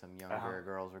bracket, and some younger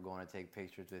girls were going to take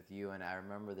pictures with you. And I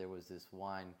remember there was this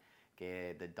one,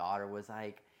 the daughter was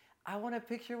like, I want a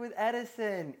picture with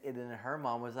Edison. And then her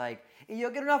mom was like, y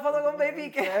yo quiero una foto con Baby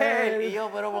Ken. Y yo,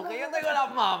 pero porque yo tengo la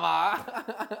mamá.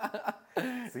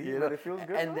 See, but it feels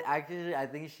good. And actually, I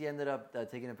think she ended up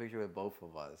taking a picture with both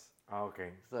of us. Oh,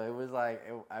 okay. So it was like,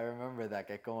 I remember that,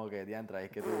 que es como que diantra, es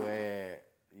que tuve,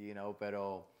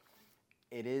 pero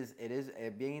it is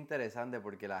bien interesante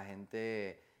porque la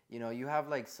gente, you have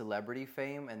like celebrity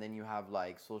fame, and then you have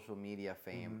like social media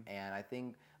fame. And I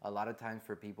think a lot of times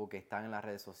for people que están en las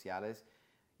redes sociales,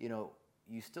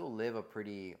 you still live a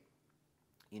pretty,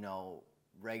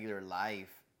 regular life.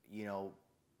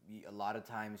 A lot of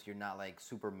times you're not like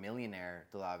super millionaire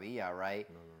todavía, right?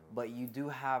 No. But you do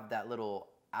have that little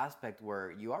aspect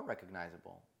where you are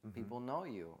recognizable. People know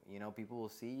you. People will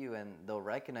see you and they'll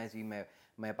recognize you. Me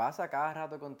pasa cada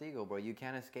rato contigo, bro. You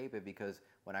can't escape it because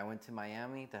when I went to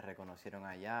Miami, te reconocieron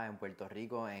allá, en Puerto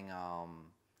Rico,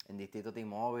 en Distrito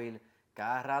T-Mobile.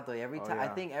 Cada rato, every time. I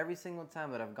think every single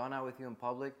time that I've gone out with you in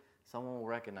public, someone will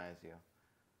recognize you.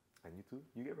 And you too?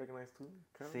 You get recognized too?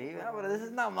 Sí, but this is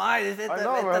not mine.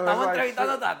 Estamos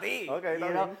entrevistándote a ti. Okay,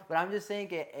 But I'm just saying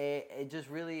que it just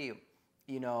really,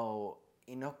 y no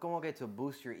es como que to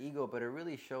boost your ego, but it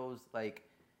really shows like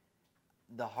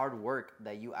the hard work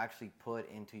that you actually put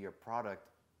into your product.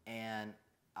 And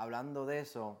hablando de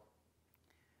eso,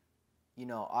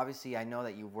 obviously I know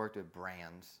that you've worked with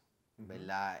brands.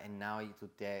 ¿Verdad? And now tú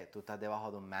estás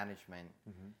debajo de management.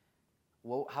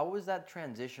 Well, how was that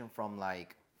transition from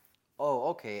like, oh,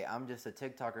 okay, I'm just a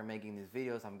TikToker making these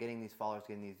videos, I'm getting these followers,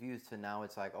 getting these views, to now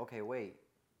it's like, okay, wait,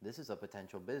 this is a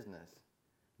potential business.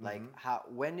 Like,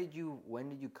 when did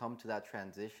you come to that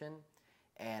transition,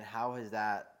 and how has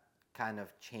that kind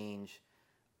of changed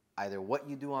either what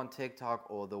you do on TikTok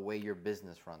or the way your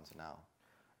business runs now?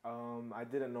 I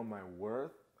didn't know my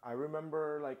worth. I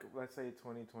remember, like, let's say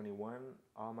 2021,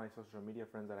 all my social media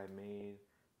friends that I made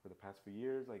for the past few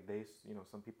years, like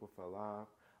some people fell off,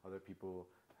 other people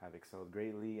have excelled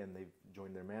greatly, and they've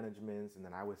joined their managements, and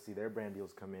then I would see their brand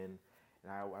deals come in,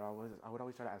 and I would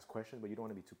always try to ask questions, but you don't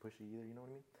want to be too pushy either, you know what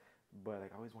I mean? But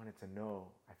like I always wanted to know.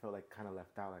 I felt like kind of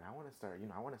left out. Like I want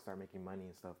to start making money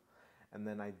and stuff. And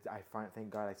then thank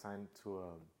God I signed to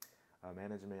a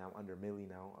management. I'm under Millie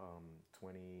now.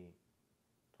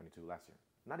 2022 last year.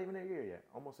 Not even a year yet.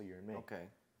 Almost a year in May. Okay.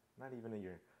 Not even a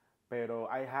year. Pero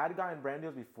I had gotten brand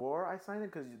deals before I signed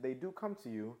it because they do come to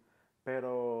you.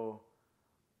 Pero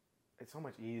it's so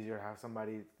much easier to have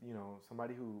somebody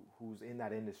who's in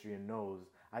that industry and knows.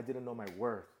 I didn't know my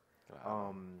worth.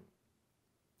 Wow.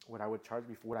 What I would charge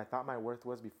before, what I thought my worth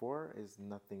was before, is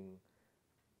nothing.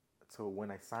 So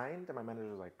when I signed, and my manager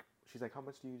was like, she's like, how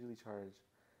much do you usually charge?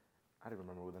 I don't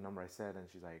remember what the number I said, and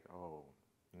she's like, oh,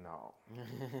 no.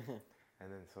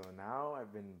 And then so now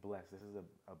I've been blessed. This is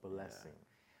a blessing.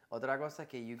 Yeah. Otra cosa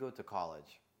que you go to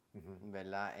college,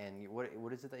 ¿verdad? And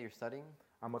what is it that you're studying?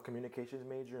 I'm a communications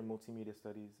major in multimedia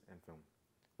studies and film.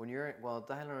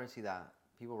 Estás en la universidad,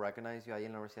 people recognize you ahí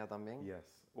en la universidad también? Yes.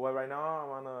 Well, right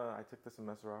now I took the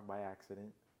semester off by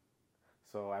accident.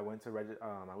 So I went to it's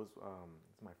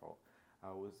my fault.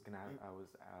 I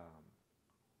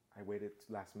waited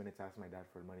last minute to ask my dad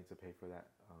for money to pay for that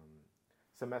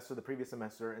semester, the previous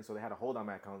semester, and so they had a hold on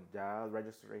my account. Ya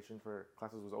registration for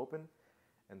classes was open.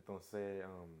 Entonces,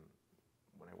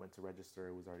 when I went to register,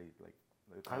 it was already like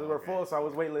the classes were full, so I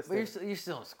was waitlisted. But you're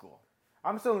still in school.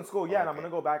 I'm still in school, and I'm gonna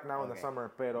go back now in the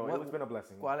summer. Pero it's been a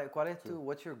blessing.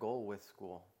 What's your goal with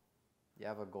school? You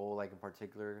have a goal like in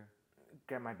particular?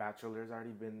 Get my bachelor's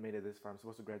already been made it this far. I'm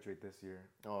supposed to graduate this year.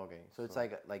 Oh, okay. So it's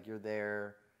like you're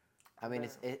there. I mean,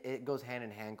 it goes hand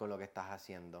in hand con lo que estás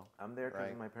haciendo. I'm there because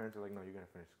right? my parents are like, no, you're gonna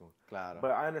finish school. Claro.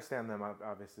 But I understand them.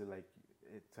 Obviously, like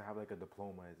to have like a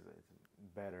diploma is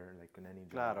better, like in any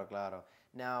job. Claro.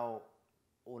 Now,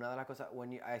 una de las cosas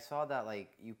I saw that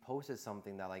like you posted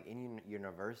something that like in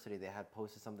university they had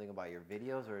posted something about your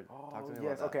videos or talk to me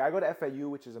about that. Okay. I go to FAU,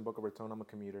 which is in Boca Raton. I'm a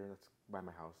commuter. That's by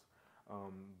my house.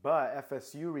 But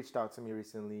FSU reached out to me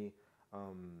recently.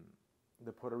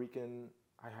 The Puerto Rican,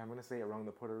 I'm gonna say it wrong.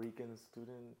 The Puerto Rican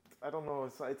student. I don't know.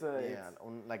 It's like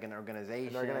an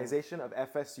organization. An organization of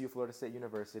FSU, Florida State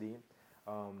University.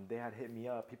 They had hit me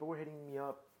up. People were hitting me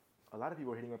up. A lot of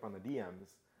people were hitting me up on the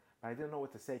DMs. But I didn't know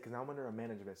what to say because now I'm under a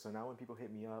management. So now when people hit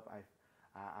me up, I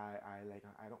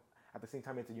don't. At the same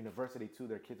time, it's a university too.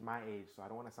 They're kids my age, so I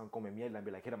don't want to sound come mierda and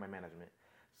be like hit up my management.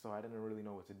 So I didn't really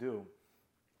know what to do.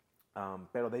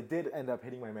 Pero they did end up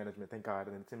hitting my management, thank God,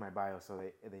 and it's in my bio. So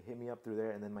they hit me up through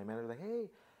there, and then my manager was like, hey,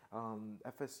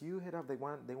 FSU hit up. They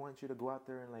want you to go out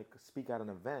there and like speak at an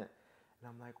event. And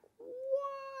I'm like,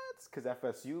 what? Because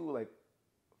FSU, like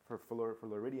for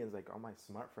Floridians, like all my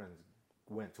smart friends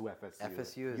went to FSU.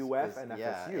 FSU is UF and FSU.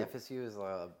 Yeah, FSU is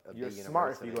a you're big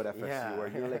smart university. if you go to FSU, or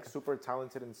you're like super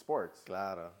talented in sports.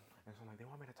 Claro. And so I'm like, they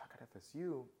want me to talk at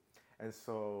FSU. And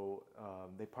so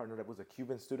they partnered up with a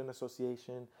Cuban Student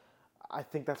Association. I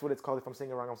think that's what it's called. If I'm saying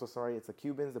it wrong, I'm so sorry. It's the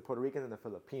Cubans, the Puerto Ricans, and the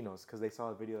Filipinos, because they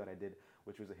saw a video that I did,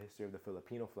 which was a history of the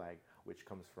Filipino flag, which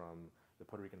comes from the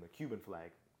Puerto Rican and the Cuban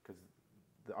flag, because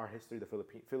our history, the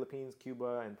Philippines,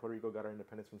 Cuba, and Puerto Rico got our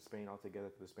independence from Spain all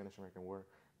together through the Spanish-American War.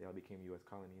 They all became U.S.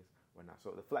 colonies. Whatnot.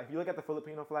 So the flag, if you look at the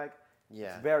Filipino flag,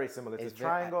 it's very similar. It's a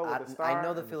triangle with a star. I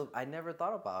know I never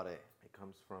thought about it. It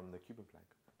comes from the Cuban flag,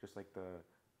 just like the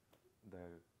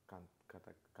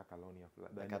Catalonia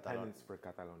flag, the independence for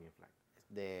Catalonia flag.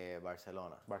 De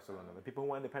Barcelona. Barcelona. The people who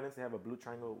want independence, they have a blue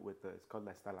triangle with it's called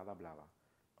La Estelada Blava.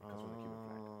 It comes from the Cuban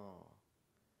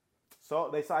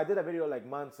flag. So I did a video like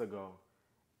months ago,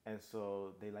 and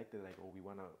so they liked it. Like, oh, we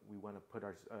wanna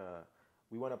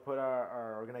put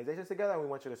our organizations together, and we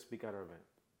want you to speak at our event.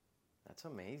 That's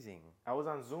amazing. I was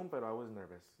on Zoom, but I was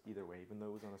nervous either way, even though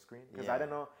it was on a screen, because I didn't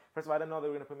know. First of all, I didn't know they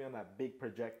were gonna put me on that big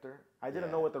projector. I didn't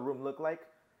know what the room looked like.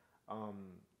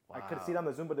 I could see it on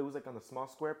the Zoom, but it was like on the small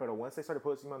square. But once they started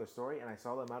posting me on the story, and I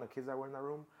saw the amount of kids that were in that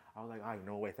room, I was like,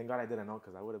 no way. Thank God I didn't know,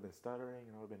 because I would have been stuttering,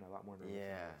 and I would have been a lot more nervous.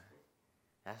 Yeah.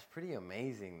 That's pretty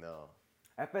amazing, though.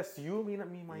 FSU, me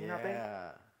imagínate.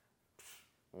 Yeah.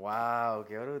 Wow,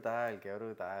 qué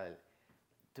brutal.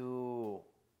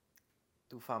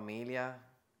 Tu familia,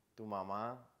 tu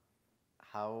mamá,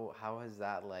 how does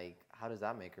that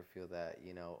make her feel that,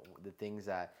 you know, the things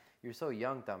that you're so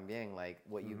young también, like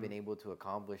what you've been able to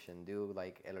accomplish and do,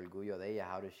 like el orgullo de ella,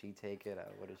 how does she take it?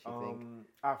 What does she think?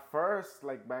 At first,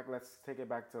 let's take it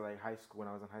back to like high school. When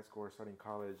I was in high school or starting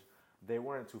college, they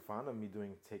weren't too fond of me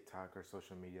doing TikTok or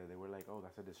social media. They were like, oh,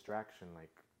 that's a distraction.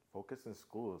 Like, focus in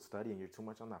school, studying. You're too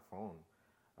much on that phone.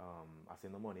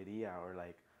 Haciendo monería, or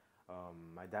like,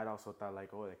 my dad also thought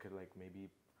like, oh, they could like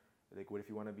maybe, like, what if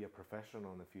you want to be a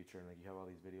professional in the future and like you have all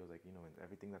these videos, like, you know, and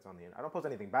everything that's on the internet. I don't post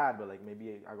anything bad, but like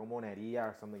maybe hago monería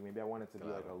or something. Maybe I wanted to be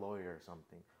like a lawyer or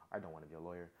something. I don't want to be a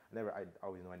lawyer. I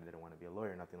always knew I didn't want to be a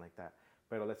lawyer, nothing like that.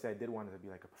 But let's say I did want to be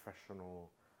like a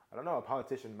professional, I don't know, a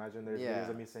politician. Imagine there's videos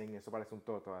of me saying eso parece un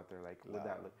toto out there. Like, would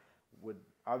that look, would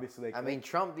obviously like. I mean,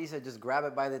 Trump dice just grab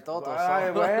it by the toto.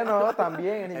 Bueno,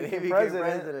 también, and he became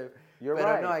president. You're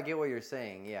right. No, I get what you're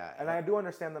saying. Yeah. And I do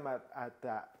understand them at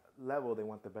that level. They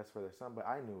want the best for their son, but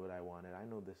I knew what I wanted. I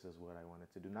know this is what I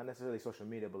wanted to do. Not necessarily social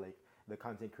media, but like the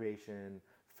content creation,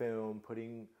 film,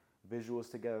 putting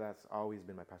visuals together. That's always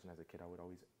been my passion as a kid. I would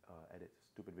always edit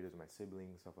stupid videos with my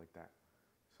siblings, stuff like that.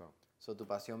 So tu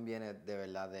pasión viene de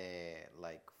verdad de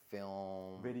like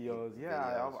film videos.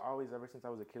 Yeah, I've always, ever since I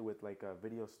was a kid, with like a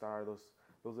Video Star, those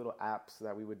little apps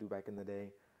that we would do back in the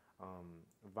day.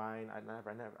 Vine, I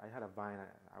had a Vine.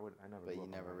 I never. But you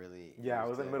never really. Yeah, I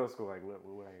was in middle school. Like, what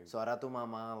would I? So ahora tu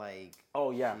mamá, like. Oh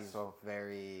yeah, she's so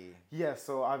very. Yeah,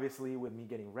 so obviously with me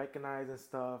getting recognized and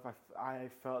stuff, I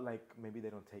felt like maybe they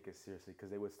don't take it seriously,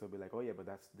 because they would still be like, oh yeah, but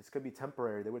this could be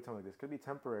temporary. They would tell me this could be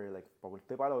temporary, like pa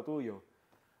lo tuyo.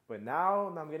 But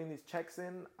now I'm getting these checks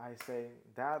in. I say,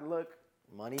 Dad, look.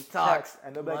 Money talks.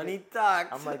 And they'll be Money like,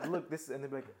 talks. I'm like, look, this, and they'll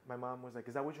be like, my mom was like,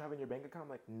 is that what you have in your bank account? I'm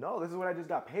like, no, this is what I just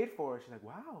got paid for. She's like,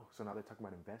 wow. So now they're talking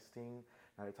about investing.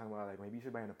 Now they're talking about like, maybe you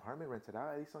should buy an apartment, rent it out.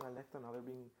 At least on I left, now they're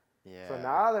being. Yeah. So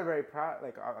now they're very proud.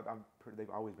 Like, they've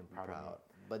always been proud of me.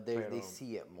 But they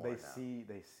see it more. They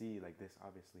see like this.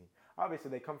 Obviously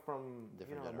they come from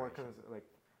different, you know, more like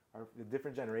the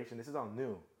different generation. This is all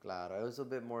new. Claro, it was a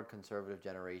bit more conservative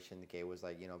generation. Que was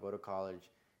like, go to college,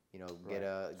 get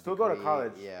a Still degree, go to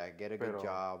college. Yeah, get a good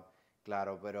job.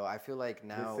 Claro, pero I feel like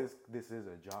now this is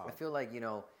a job. I feel like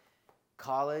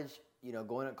college.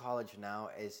 Going to college now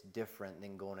is different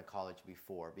than going to college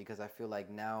before, because I feel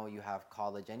like now you have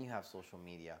college and you have social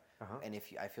media, and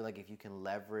I feel like if you can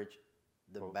leverage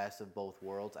the best of both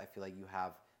worlds, I feel like you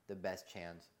have the best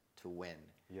chance to win.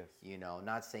 Yes.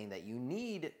 Not saying that you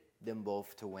need them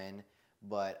both to win,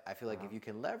 but I feel like if you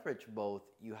can leverage both,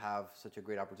 you have such a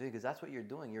great opportunity, because that's what you're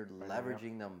doing. You're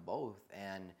leveraging them both,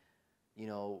 and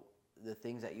the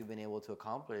things that you've been able to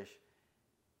accomplish.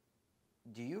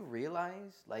 Do you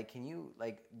realize,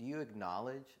 do you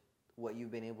acknowledge what you've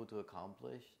been able to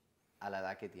accomplish a la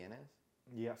edad que tienes?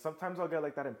 Yeah, sometimes I'll get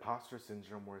like that imposter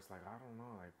syndrome where it's like, I don't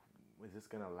know, like, is this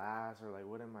gonna last, or like,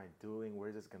 what am I doing?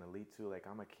 Where's this gonna lead to? Like,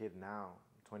 I'm a kid now,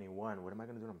 I'm 21. What am I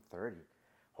gonna do when I'm 30?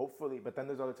 Hopefully, but then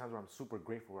there's other times where I'm super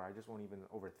grateful, where I just won't even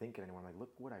overthink it anymore. I'm like,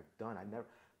 look what I've done.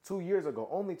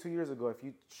 Only 2 years ago, if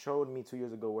you showed me 2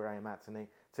 years ago where I am at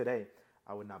today,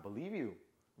 I would not believe you.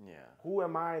 Yeah. Who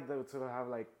am I to have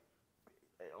like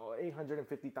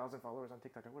 850,000 followers on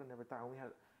TikTok? I would have never thought. I only had,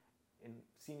 in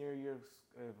senior year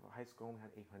of high school, I only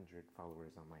had 800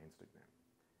 followers on my Instagram.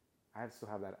 I still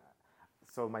have that.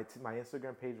 So my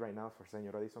Instagram page right now for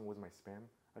Señor Edison was my spam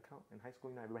account. In high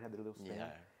school, everybody had the little spam. Yeah.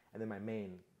 And then my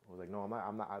main was like, no,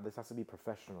 I'm not. This has to be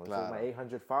professional. Claro. So my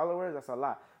 800 followers, that's a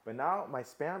lot. But now my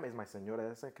spam is my Señor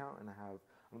Edison account, and I'm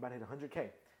about to hit 100K.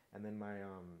 And then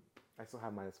I still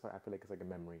have mine. I feel like it's like a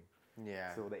memory.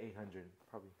 Yeah. So the 800,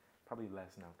 probably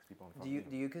less now, because people don't follow me.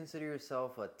 Do you consider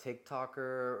yourself a TikToker?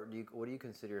 Or what do you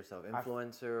consider yourself?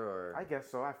 Influencer or? I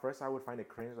guess so. At first, I would find it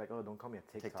cringe, like, oh, don't call me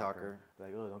a TikToker.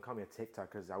 Like, oh, don't call me a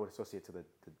TikToker, because I would associate to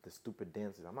the stupid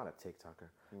dances. I'm not a TikToker.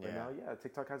 Yeah. But now,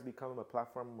 TikTok has become a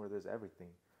platform where there's everything.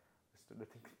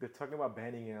 They're talking about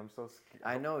banning it. I'm so scared.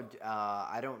 I know.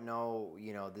 I don't know.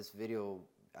 This video,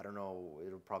 I don't know.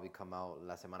 It'll probably come out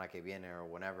la semana que viene or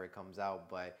whenever it comes out.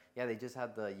 But yeah, they just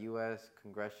had the U.S.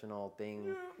 congressional thing.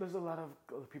 Yeah, there's a lot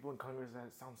of people in Congress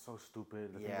that sound so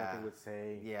stupid. The things that they would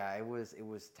say. Yeah, it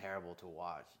was terrible to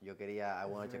watch. I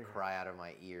wanted to cry out of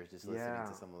my ears just listening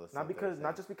to some of the stuff.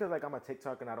 Not just because like I'm a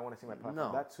TikTok and I don't want to see my platform.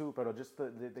 No. That too, but just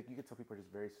you can tell people are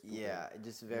just very stupid. Yeah,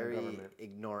 just very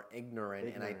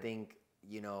ignorant. And I think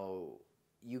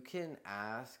you can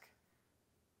ask.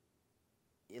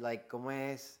 Like, como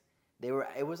es?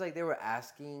 It was like they were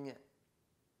asking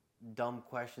dumb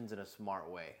questions in a smart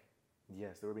way.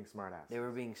 Yes, they were being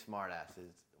smart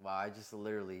asses. Wow, I just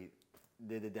literally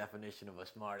did the definition of a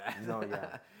smart ass. No,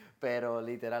 yeah. Pero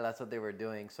literal, that's what they were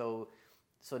doing. So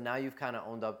now you've kind of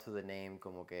owned up to the name,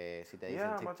 como que si te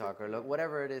dicen TikToker, look,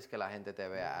 whatever it is que la gente te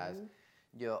vea as.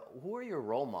 Who are your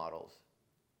role models?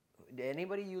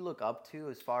 Anybody you look up to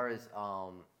as far as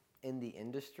in the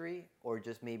industry, or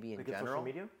just maybe in general?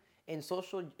 In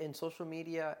social media? In social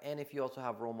media, and if you also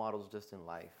have role models just in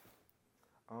life.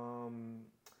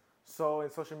 So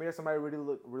in social media, somebody I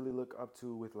really look up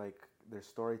to with like their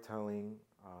storytelling.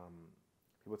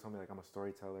 People tell me like I'm a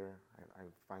storyteller. I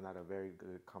find that a very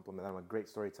good compliment. I'm a great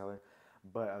storyteller,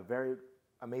 but a very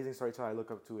amazing storyteller I look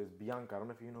up to is Bianca. I don't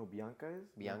know if you know who Bianca is.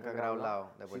 Bianca Graulao.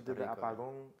 She did the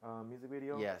Apagón music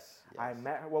video. Yes. I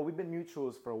met her. Well, we've been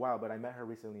mutuals for a while, but I met her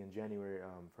recently in January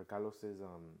for Carlos's,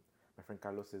 my friend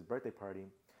Carlos's birthday party.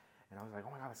 And I was like,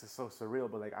 oh my God, this is so surreal.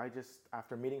 But like,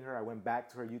 after meeting her, I went back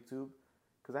to her YouTube,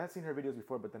 because I had seen her videos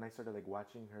before, but then I started like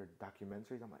watching her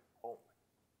documentaries. I'm like, oh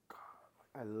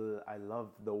my God. I love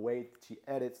the way she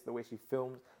edits, the way she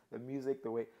films, the music, the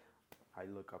way I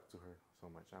look up to her so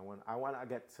much. I want to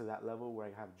get to that level where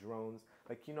I have drones.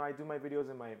 Like, I do my videos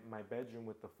in my bedroom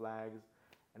with the flags,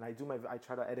 and I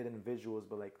try to edit in visuals,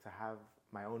 but like to have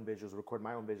my own visuals, record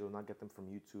my own visuals, not get them from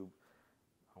YouTube.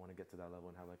 I want to get to that level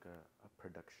and have like a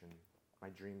production. My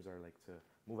dreams are like to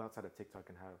move outside of TikTok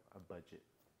and have a budget.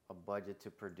 A budget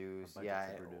to produce.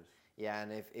 Yeah,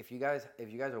 and if you guys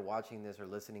are watching this or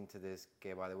listening to this,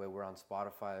 que by the way, we're on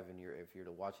Spotify, and if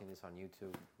you're watching this on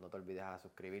YouTube, no te olvides de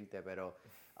suscribirte, pero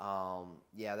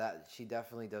that she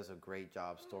definitely does a great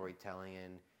job storytelling,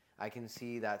 and I can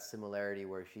see that similarity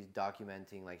where she's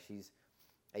documenting, like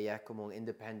ella es como un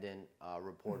independent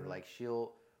reporter, like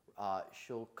she'll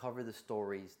cover the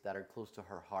stories that are close to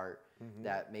her heart,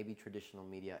 that maybe traditional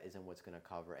media isn't what's going to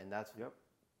cover, and that's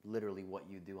literally what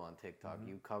you do on TikTok.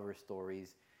 You cover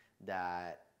stories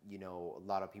that a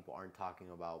lot of people aren't talking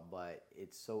about, but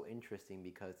it's so interesting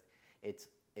because it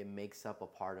makes up a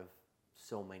part of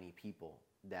so many people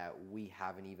that we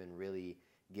haven't even really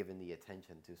given the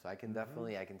attention to. So I can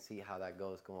definitely I can see how that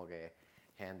goes. Como que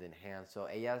hand in hand. So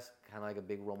ella's kind of like a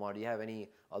big role model. Do you have any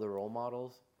other role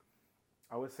models?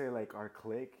 I would say like our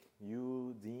clique,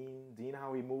 you, Dean,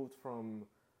 how he moved from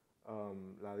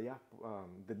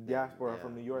the diaspora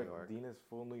from New York. Dean is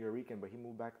full New Yorican, but he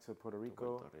moved back to Puerto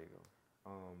Rico.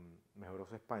 Mejoró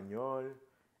su español,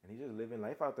 and he's just living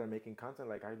life out there, making content.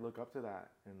 Like I look up to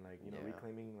that, and like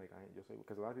reclaiming, like yo sé,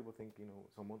 because a lot of people think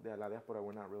somos de la diaspora,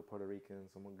 we're not real Puerto Ricans,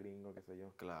 somos gringos, qué sé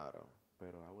yo. Claro.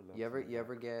 Pero I would love. You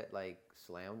ever get like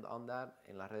slammed on that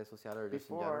in las redes sociales or just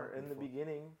before in the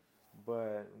beginning,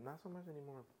 but not so much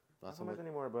anymore. Not so much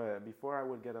anymore, but before I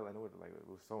would get I know it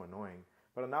was so annoying.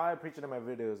 But now I preach it in my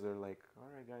videos. They're like, all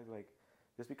right, guys, like,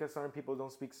 just because certain people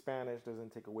don't speak Spanish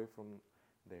doesn't take away from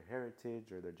their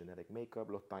heritage or their genetic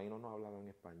makeup. Los taínos no hablaban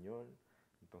español.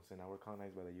 Entonces now we're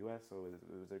colonized by the U.S., so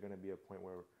is there going to be a point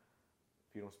where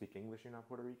if you don't speak English, you're not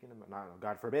Puerto Rican? Not,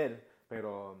 God forbid,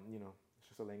 pero, it's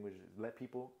just a language. Let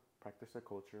people practice their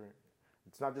culture.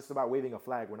 It's not just about waving a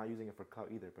flag. We're not using it for clout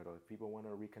either, but if people want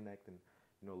to reconnect and,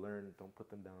 learn, don't put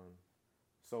them down.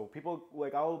 So people,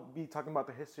 like, I'll be talking about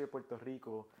the history of Puerto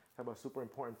Rico, talk about super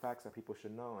important facts that people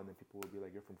should know, and then people will be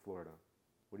like, you're from Florida.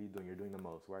 What are you doing? You're doing the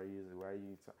most. Why are you?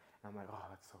 And I'm like, oh,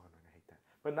 that's so annoying. I hate that.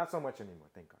 But not so much anymore,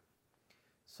 thank God.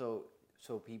 So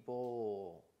some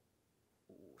people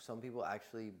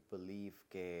actually believe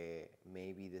que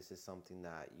maybe this is something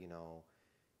that,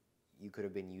 you could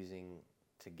have been using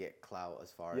to get clout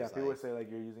as far as Yeah, people would say, like,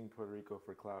 you're using Puerto Rico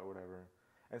for clout or whatever.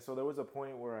 And so there was a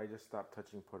point where I just stopped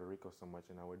touching Puerto Rico so much,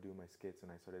 and I would do my skits, and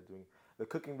I started doing the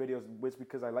cooking videos, which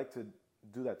because I like to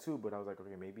do that too, but I was like,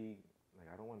 okay, maybe, like,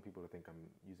 I don't want people to think I'm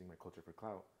using my culture for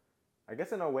clout. I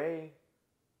guess in a way,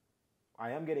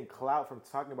 I am getting clout from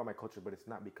talking about my culture, but it's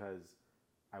not because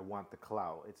I want the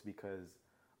clout. It's because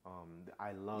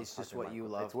I love. It's just what you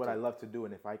love. It's what I love to do,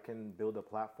 and if I can build a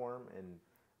platform and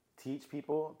teach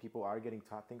people are getting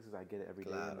taught things. I get it every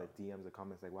day in the DMs, the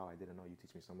comments, like, wow, I didn't know you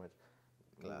teach me so much.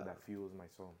 That fuels my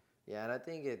soul. Yeah, and I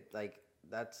think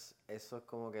that's eso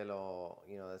como que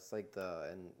it's like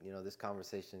this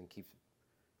conversation keeps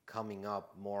coming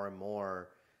up more and more.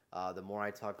 The more I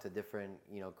talk to different,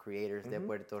 creators de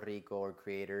Puerto Rico or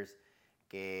creators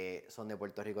que son de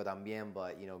Puerto Rico también,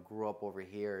 but, grew up over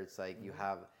here. It's like you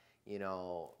have,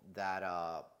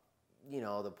 that,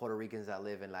 the Puerto Ricans that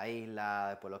live in la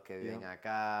isla, después los que viven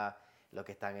acá, los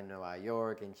que están en Nueva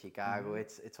York, in Chicago.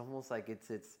 It's almost like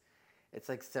it's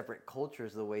like separate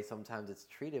cultures the way sometimes it's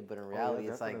treated, but in reality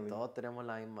it's like todos tenemos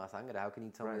la misma sangre. How can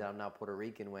you tell me that I'm not Puerto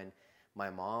Rican when my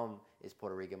mom is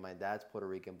Puerto Rican, my dad's Puerto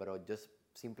Rican, pero just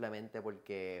simplemente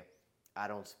porque I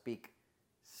don't speak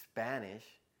Spanish,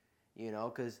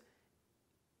 because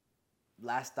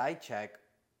last I checked,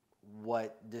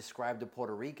 what described a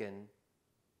Puerto Rican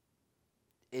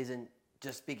isn't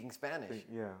just speaking Spanish.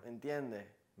 Yeah. ¿Entiende?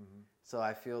 So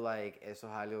I feel like eso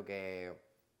es algo que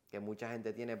mucha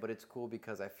gente tiene, but it's cool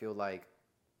because I feel like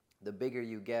the bigger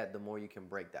you get, the more you can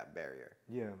break that barrier.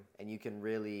 Yeah. And you can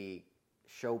really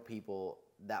show people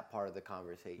that part of the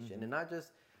conversation. And not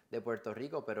just de Puerto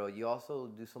Rico, pero you also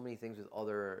do so many things with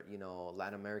other,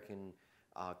 Latin American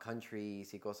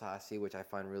countries y cosas así, which I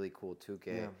find really cool too,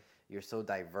 que you're so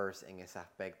diverse en ese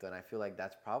aspecto. And I feel like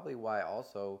that's probably why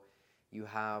also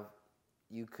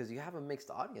because you have a mixed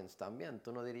audience también.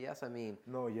 ¿Tú no dirías? I mean,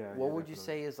 no, yeah. What would you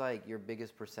say is like your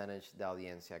biggest percentage de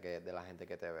audiencia de la gente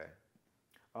que te ve?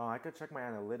 I could check my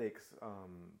analytics,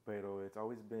 pero it's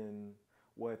always been,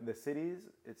 the cities,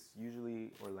 it's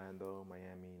usually Orlando,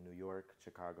 Miami, New York,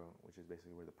 Chicago, which is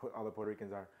basically where all the Puerto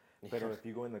Ricans are. Pero if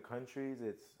you go in the countries,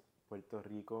 it's Puerto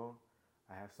Rico,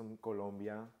 I have some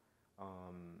Colombia,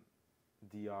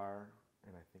 DR,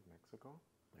 and I think Mexico.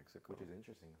 Which is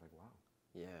interesting. It's like, wow.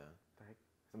 Yeah. What the heck?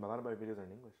 A lot of my videos are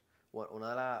in English. Una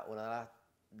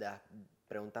de las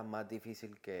preguntas más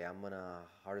difíciles que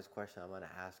hardest question I'm gonna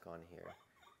ask on here.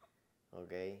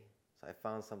 Okay? So I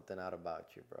found something out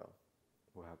about you, bro.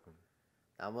 What happened?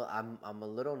 I'm a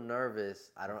little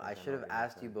nervous. I should have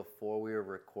asked you before we were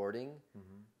recording,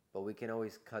 but we can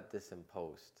always cut this in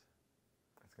post.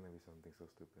 It's gonna be something so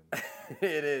stupid.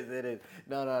 It is.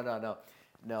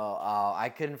 No, I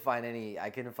couldn't find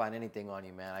anything on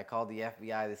you, man. I called the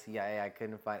FBI, the CIA. I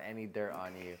couldn't find any dirt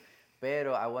on you.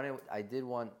 Pero I did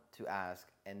want to ask,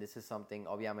 and this is something,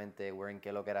 obviamente, we're in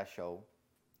Kelokera Show.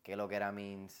 Kelokera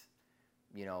means,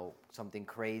 something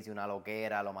crazy, una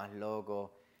loquera, lo más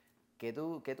loco. ¿Qué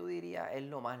tú dirías es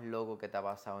lo más loco que te ha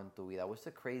pasado en tu vida? What's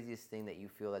the craziest thing that you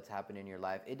feel that's happened in your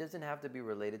life? It doesn't have to be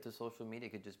related to social media.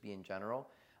 It could just be in general.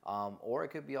 Or it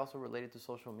could be also related to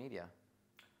social media.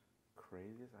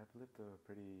 Craziest? I've lived a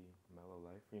pretty mellow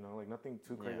life, like nothing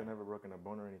too crazy. I've never broken a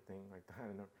bone or anything like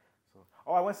that.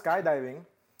 I went skydiving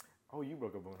Oh, you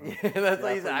broke a bone. Huh? Yeah, that's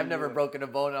what he said. I've never broken a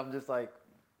bone. I'm just like.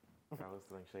 I was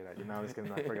throwing shade at you. No, I'm just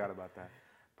kidding. I forgot about that.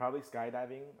 Probably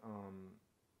skydiving.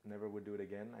 Never would do it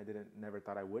again. Never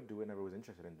thought I would do it. Never was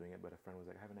interested in doing it. But a friend was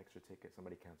like, I have an extra ticket.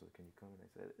 Somebody canceled. Can you come? And I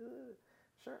said,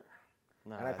 sure.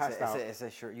 No, and I passed out. It's a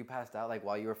sure. You passed out like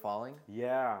while you were falling?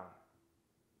 Yeah.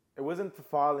 It wasn't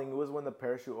falling. It was when the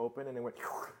parachute opened and it went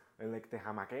and like te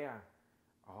jamaquea.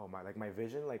 Oh my! Like my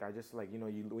vision, like I just like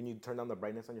when you turn down the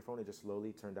brightness on your phone, it just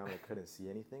slowly turned down. I couldn't see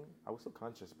anything. I was still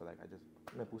conscious, but like I just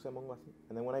me puse mongo así.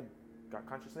 And then when I got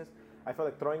consciousness, I felt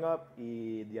like throwing up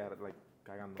y like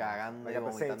cagando. Like at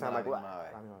the same time, like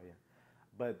yeah.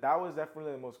 But that was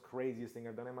definitely the most craziest thing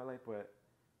I've done in my life. But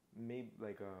maybe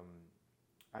like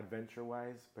adventure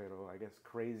wise, pero I guess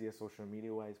craziest social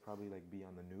media wise, probably like be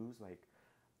on the news, like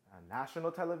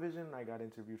national television. I got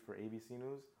interviewed for ABC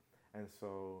News, and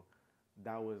so.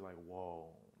 That was like, whoa,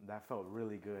 that felt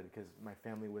really good because my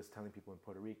family was telling people in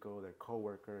Puerto Rico, their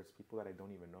coworkers, people that I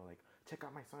don't even know, like, check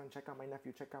out my son, check out my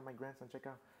nephew, check out my grandson, check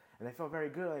out. And I felt very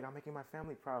good, like I'm making my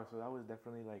family proud. So that was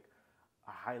definitely like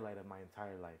a highlight of my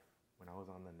entire life when I was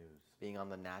on the news. Being on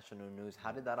the national news,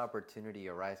 how did that opportunity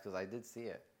arise? Because I did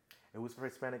see it. It was for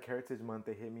Hispanic Heritage Month.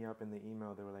 They hit me up in the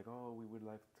email. They were like, oh, we would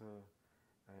like to,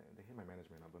 they hit my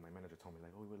management up, but my manager told me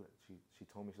like, oh, she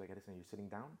told me, she's like, Edison, you're sitting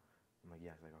down? I'm like,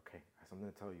 yeah. She's like, okay, I have something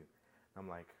to tell you. And I'm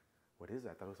like, what is that?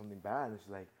 I thought it was something bad. And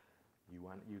she's like,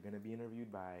 you're going to be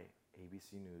interviewed by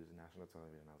ABC News, national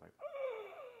television. And I was like,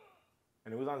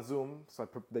 and it was on Zoom. So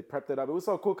they prepped it up. It was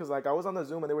so cool because like I was on the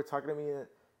Zoom and they were talking to me.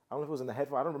 I don't know if it was in the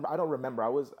headphone. I don't remember. I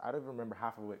don't even remember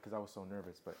half of it because I was so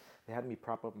nervous. But they had me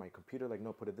prop up my computer. Like,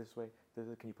 no, put it this way.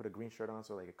 Can you put a green shirt on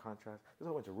so like it contrasts? There's a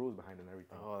whole bunch of rules behind it and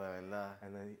everything. Oh, de verdad.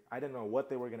 And then I didn't know what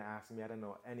they were going to ask me. I didn't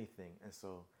know anything. And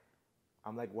so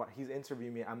I'm like, what? He's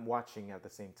interviewing me. I'm watching at the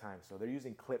same time. So they're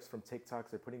using clips from TikToks.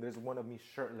 There's one of me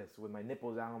shirtless with my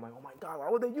nipples out. I'm like, oh my God, why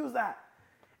would they use that?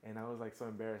 And I was like so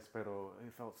embarrassed, but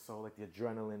it felt so like the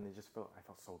adrenaline. I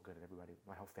felt so good. Everybody,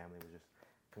 my whole family was just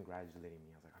congratulating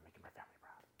me. I was like, I'm making my family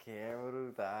proud. Qué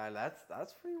brutal.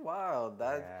 That's pretty wild.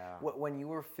 When you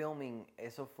were filming,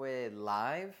 eso fue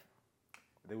live?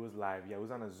 It was live. Yeah, it was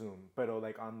on a Zoom. But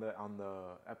like on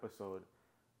the episode,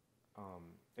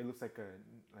 it looks like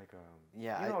like those.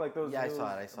 Yeah, news, I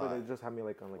saw but it. they just had me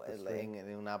like on like the screen. En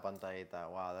una pantallita.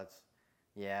 Wow,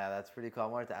 that's pretty cool. I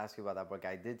wanted to ask you about that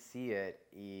because I did see it.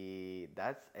 Y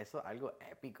eso algo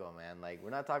épico, man. Like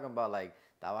we're not talking about like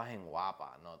estabas en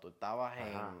Guapa, no, tú estabas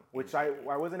en. Which I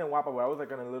wasn't in Guapa, but I was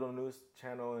like on a little news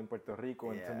channel in Puerto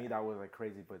Rico, and to me that was like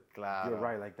crazy. But you're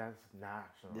right, like that's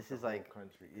national. This is like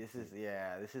country. This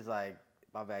is like,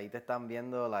 papi, ahí te están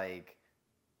viendo like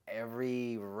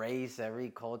every race, every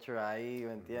culture ahí,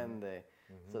 ¿me entiendes?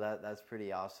 So that's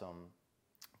pretty awesome.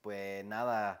 Pues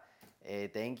nada,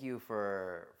 thank you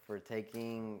for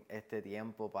taking este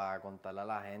tiempo para contarle a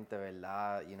la gente,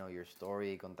 ¿verdad? You know, your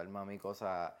story, contarme a mí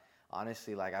cosas.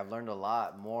 Honestly, like I've learned a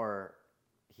lot more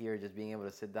here just being able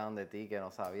to sit down de ti que no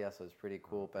sabía, so it's pretty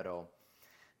cool. Pero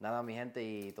nada, mi gente,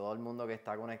 y todo el mundo que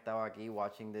está conectado aquí,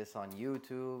 watching this on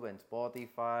YouTube, en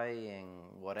Spotify, en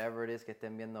whatever it is que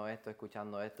estén viendo esto,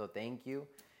 escuchando esto, thank you.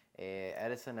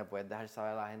 Edison, ¿le puedes dejar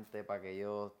saber a la gente para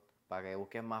que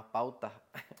busquen más pautas?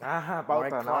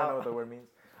 Pauta, now I know what the word means.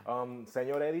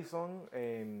 Señor Edison,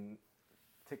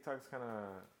 TikTok's kind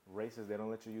of racist. They don't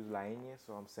let you use la ñ,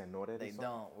 so I'm Señor Edison. They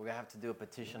don't. We're going to have to do a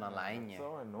petition on la ñ.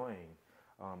 So annoying.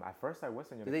 At first I was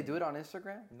Señor Edison. Do they do it on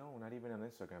Instagram? No, not even on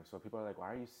Instagram. So people are like,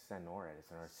 why are you Señor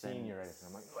Edison or Senior Edison?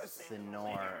 I'm like, no, it's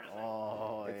Señor.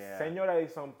 Oh, it's yeah. Señor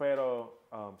Edison, pero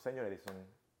Señor Edison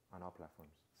on all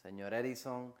platforms. Señor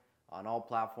Edison on all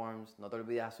platforms. No te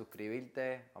olvides de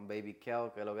suscribirte on Baby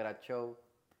Kelokera Show.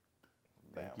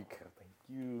 Thank you, Kel. Thank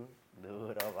you.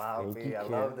 Duro, papi. I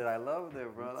loved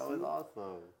it, bro. That was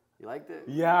awesome. You liked it?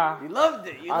 Yeah. You loved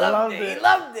it. I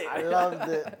loved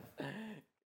it.